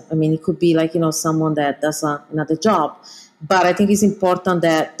business. I mean, it could be someone that does another job. But I think it's important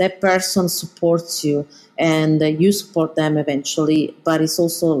that that person supports you and you support them eventually. But it's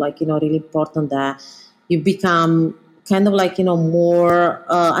also really important that you become kind of more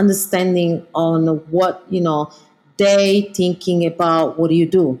understanding on what they thinking about what you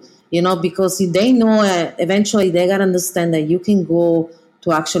do. Because they know eventually they gotta understand that you can go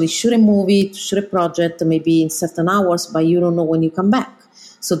to actually shoot a movie, to shoot a project, maybe in certain hours, but you don't know when you come back.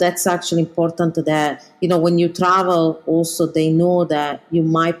 So that's actually important that, when you travel, also they know that you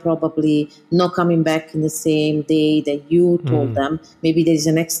might probably not coming back in the same day that you told them. Maybe there's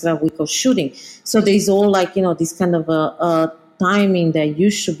an extra week of shooting. So there's all this kind of timing that you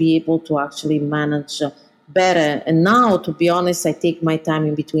should be able to actually manage better. And now, to be honest, I take my time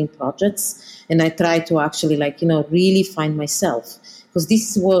in between projects and I try to actually really find myself, because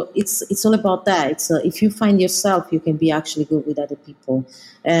this is what it's all about. That it's if you find yourself, you can be actually good with other people.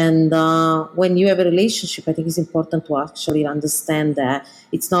 And when you have a relationship, I think it's important to actually understand that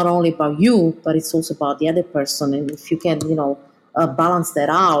it's not only about you, but it's also about the other person. And if you can balance that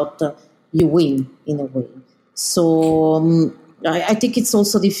out, you win in a way. So I think it's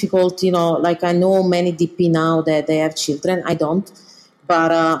also difficult, I know many DP now that they have children. I don't.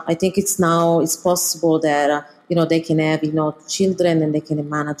 But I think it's possible that, they can have, children and they can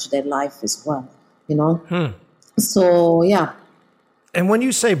manage their life as well, So, yeah. And when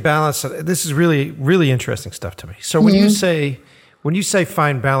you say balance, this is really, really interesting stuff to me. So when you say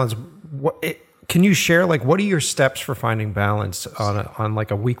find balance, can you share, what are your steps for finding balance on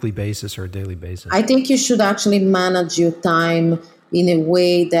a weekly basis or a daily basis? I think you should actually manage your time in a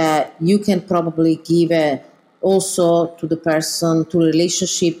way that you can probably give it also to the person, to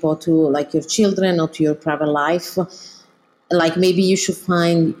relationship, or to your children, or to your private life. Maybe you should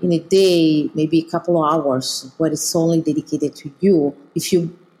find in a day, maybe a couple of hours where it's only dedicated to you. If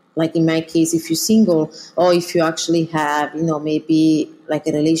you, in my case, if you're single, or if you actually have, maybe a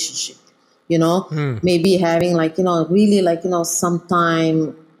relationship, maybe having really some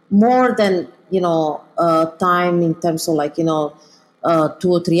time more than, time in terms of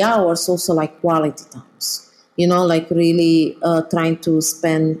 2 or 3 hours, also quality times. Really trying to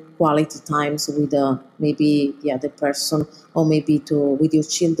spend quality times with maybe the other person, or maybe with your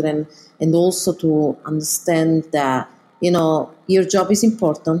children, and also to understand that, your job is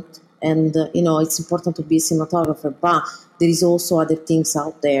important, and, it's important to be a cinematographer, but there is also other things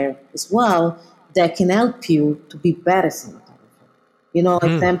out there as well that can help you to be better cinematographer.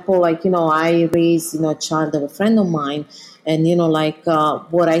 Example, I raised, a child of a friend of mine, and,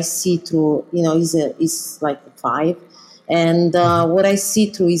 what I see through, is 5. And what I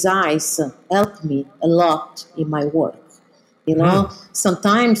see through his eyes helped me a lot in my work. You know,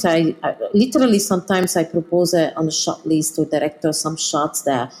 sometimes sometimes I propose on the shot list to director some shots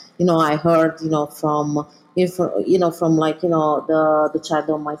that, I heard, from like, the child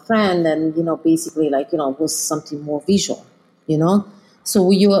of my friend, and, basically like, was something more visual, you know. So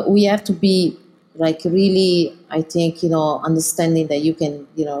we have to be like really, I think, understanding that you can,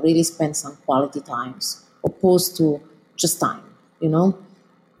 really spend some quality times opposed to just time,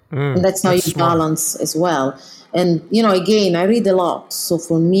 and that's how you balance as well. And, again, I read a lot. So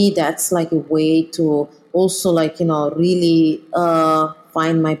for me, that's like a way to also like, really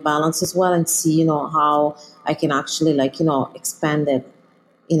find my balance as well and see, how I can actually like, expand it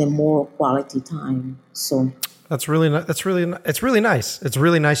in a more quality time. So it's really nice. It's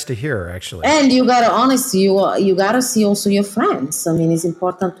really nice to hear, actually. And you gotta honestly, you gotta see also your friends. I mean, it's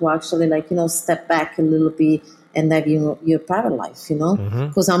important to actually like, step back a little bit and have your private life,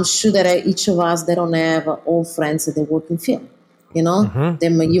 because I'm sure that each of us, they don't have all friends that they work in film,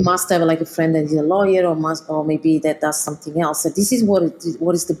 Then you must have like a friend that is a lawyer or maybe that does something else. So this is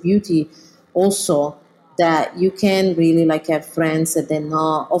what is the beauty also, that you can really like have friends that they're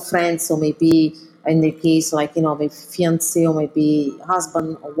not, or friends, or maybe in the case like, maybe fiancé or maybe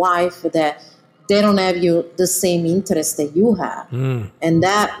husband or wife, that they don't have the same interest that you have. And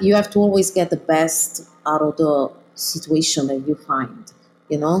that you have to always get the best out of the situation that you find,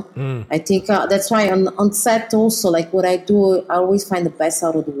 I think that's why on set also, like what I do, I always find the best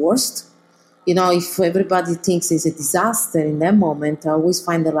out of the worst. If everybody thinks it's a disaster in that moment, I always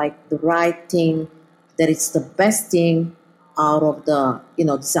find the right thing, that it's the best thing out of the,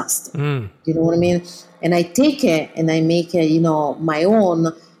 disaster. You know what I mean? And I take it and I make it, my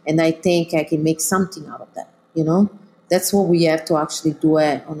own, and I think I can make something out of that, That's what we have to actually do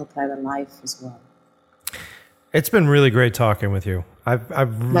it on a private life as well. It's been really great talking with you.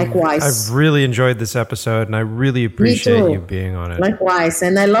 Likewise. I've really enjoyed this episode, and I really appreciate you being on it. Likewise.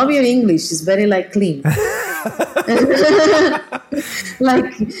 And I love your English. It's very clean. I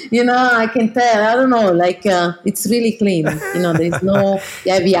can tell. I don't know. It's really clean. There's no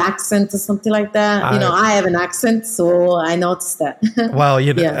heavy accent or something like that. I have an accent, so I noticed that. Well,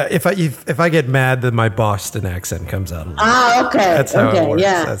 if I get mad, then my Boston accent comes out a little. Okay. That's how it works.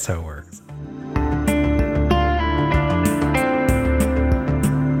 Yeah. That's how it works.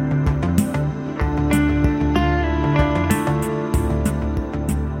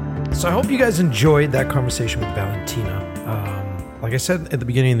 So I hope you guys enjoyed that conversation with Valentina. Like I said at the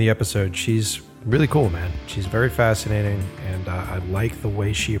beginning of the episode, she's really cool, man. She's very fascinating, and I like the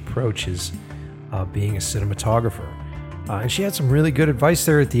way she approaches being a cinematographer. And she had some really good advice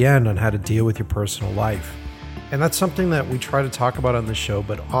there at the end on how to deal with your personal life. And that's something that we try to talk about on the show,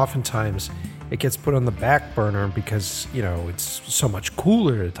 but oftentimes it gets put on the back burner because, it's so much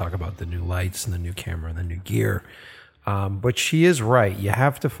cooler to talk about the new lights and the new camera and the new gear. But she is right. You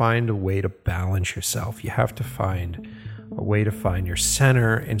have to find a way to balance yourself. You have to find a way to find your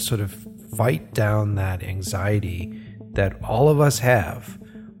center and sort of fight down that anxiety that all of us have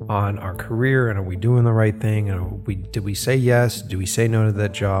on our career. And are we doing the right thing? And did we say yes? Do we say no to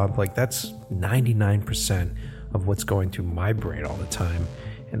that job? That's 99% of what's going through my brain all the time.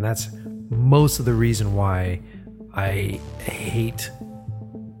 And that's most of the reason why I hate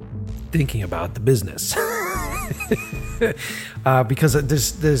thinking about the business. Because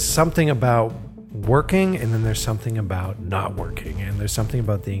there's something about working, and then there's something about not working, and there's something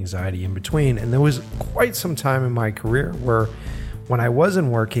about the anxiety in between. And there was quite some time in my career where when I wasn't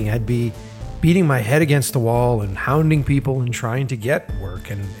working, I'd be beating my head against the wall and hounding people and trying to get work,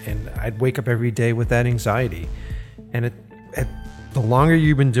 and I'd wake up every day with that anxiety. And the longer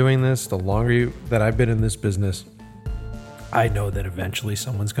you've been doing this, the longer that I've been in this business, I know that eventually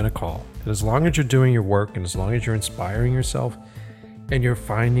someone's going to call. And as long as you're doing your work, and as long as you're inspiring yourself, and you're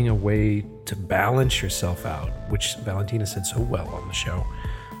finding a way to balance yourself out, which Valentina said so well on the show,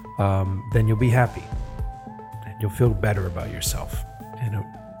 then you'll be happy. And you'll feel better about yourself.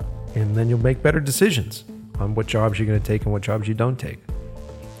 And then you'll make better decisions on what jobs you're going to take and what jobs you don't take.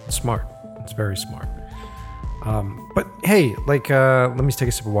 It's smart. It's very smart. But hey, let me take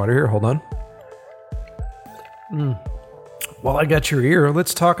a sip of water here. Hold on. While I got your ear,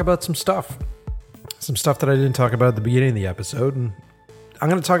 let's talk about some stuff. Some stuff that I didn't talk about at the beginning of the episode, and I'm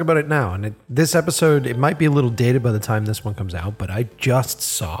going to talk about it now. And this episode, it might be a little dated by the time this one comes out, but I just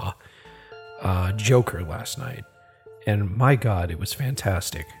saw Joker last night. And my God, it was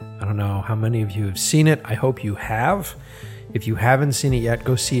fantastic. I don't know how many of you have seen it. I hope you have. If you haven't seen it yet,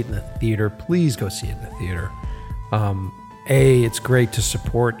 go see it in the theater. Please go see it in the theater. it's great to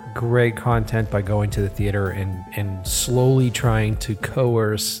support great content by going to the theater and slowly trying to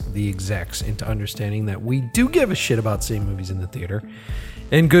coerce the execs into understanding that we do give a shit about seeing movies in the theater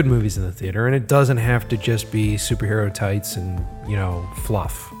and good movies in the theater, and it doesn't have to just be superhero tights and,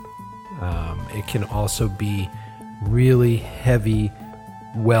 fluff. It can also be really heavy,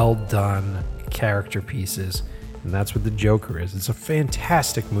 well done character pieces, and that's what The Joker is. It's a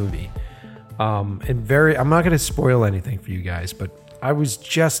fantastic movie. I'm not going to spoil anything for you guys, but I was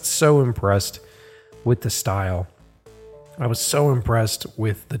just so impressed with the style. I was so impressed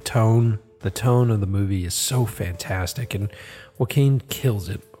with the tone. The tone of the movie is so fantastic, and Joaquin kills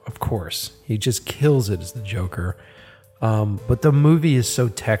it, of course. He just kills it as the Joker. But the movie is so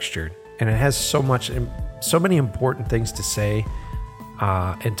textured, and it has so many important things to say,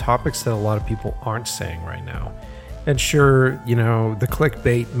 and topics that a lot of people aren't saying right now. And sure, the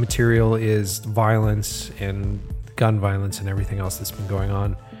clickbait material is violence and gun violence and everything else that's been going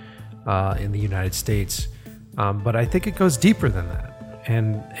on in the United States. But I think it goes deeper than that.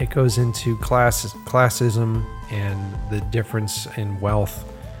 And it goes into classism and the difference in wealth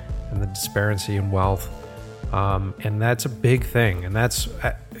and the disparity in wealth. And that's a big thing. And that's,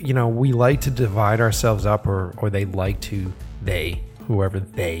 we like to divide ourselves up, or whoever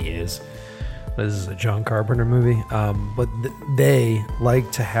they is. This is a John Carpenter movie, but they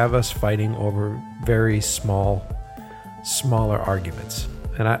like to have us fighting over very smaller arguments,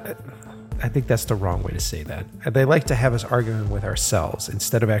 and I think that's the wrong way to say that. They like to have us arguing with ourselves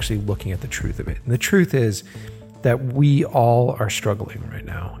instead of actually looking at the truth of it. And the truth is that we all are struggling right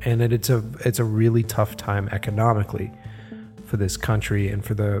now, and that it's a really tough time economically for this country, and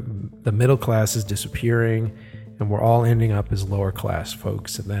for the middle class is disappearing. And we're all ending up as lower class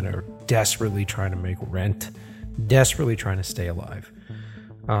folks that are desperately trying to make rent, desperately trying to stay alive.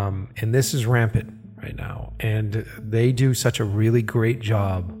 And this is rampant right now. And they do such a really great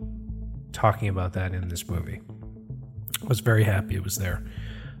job talking about that in this movie. I was very happy it was there.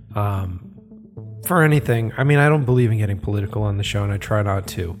 For anything, I don't believe in getting political on the show, and I try not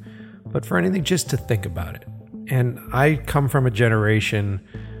to. But for anything, just to think about it. And I come from a generation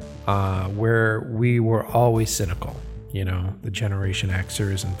where we were always cynical, the Generation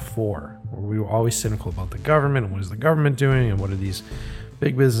Xers and before, where we were always cynical about the government and what is the government doing and what are these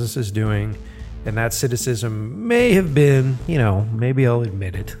big businesses doing. And that cynicism may have been, maybe I'll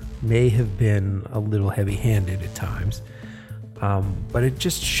admit it, may have been a little heavy-handed at times. But it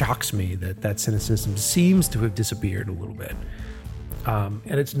just shocks me that cynicism seems to have disappeared a little bit. And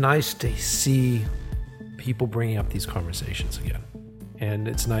it's nice to see people bringing up these conversations again. And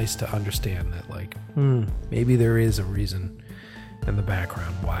it's nice to understand that, maybe there is a reason in the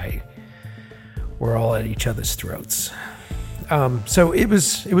background why we're all at each other's throats. So it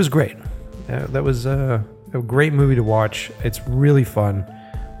was great. That was a great movie to watch. It's really fun.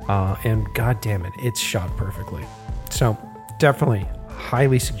 And God damn it, it's shot perfectly. So definitely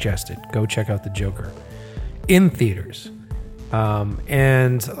highly suggested. Go check out The Joker in theaters.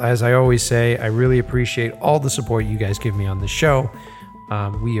 And as I always say, I really appreciate all the support you guys give me on the show.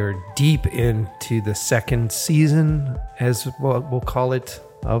 We are deep into the second season, as we'll call it,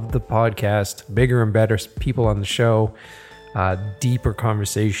 of the podcast. Bigger and better people on the show, deeper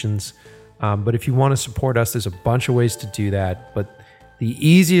conversations. But if you want to support us, there's a bunch of ways to do that. But the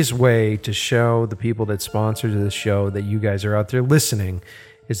easiest way to show the people that sponsor this show that you guys are out there listening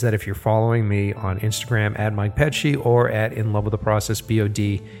is that if you're following me on Instagram at Mike Pesci or at In Love with the Process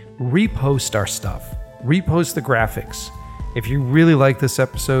BOD, repost our stuff. Repost the graphics. If you really like this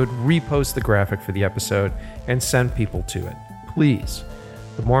episode, repost the graphic for the episode and send people to it. Please.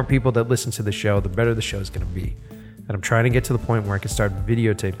 The more people that listen to the show, the better the show is going to be. And I'm trying to get to the point where I can start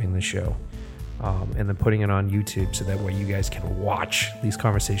videotaping the show and then putting it on YouTube so that way you guys can watch these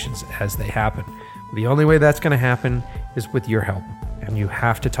conversations as they happen. The only way that's going to happen is with your help. And you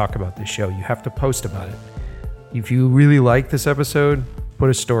have to talk about this show. You have to post about it. If you really like this episode, put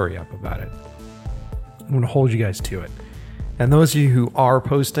a story up about it. I'm going to hold you guys to it. And those of you who are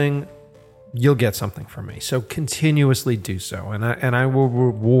posting, you'll get something from me. So continuously do so. And I will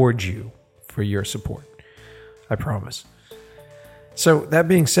reward you for your support. I promise. So that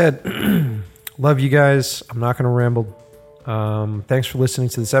being said, love you guys. I'm not going to ramble. Thanks for listening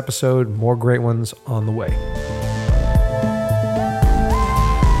to this episode. More great ones on the way.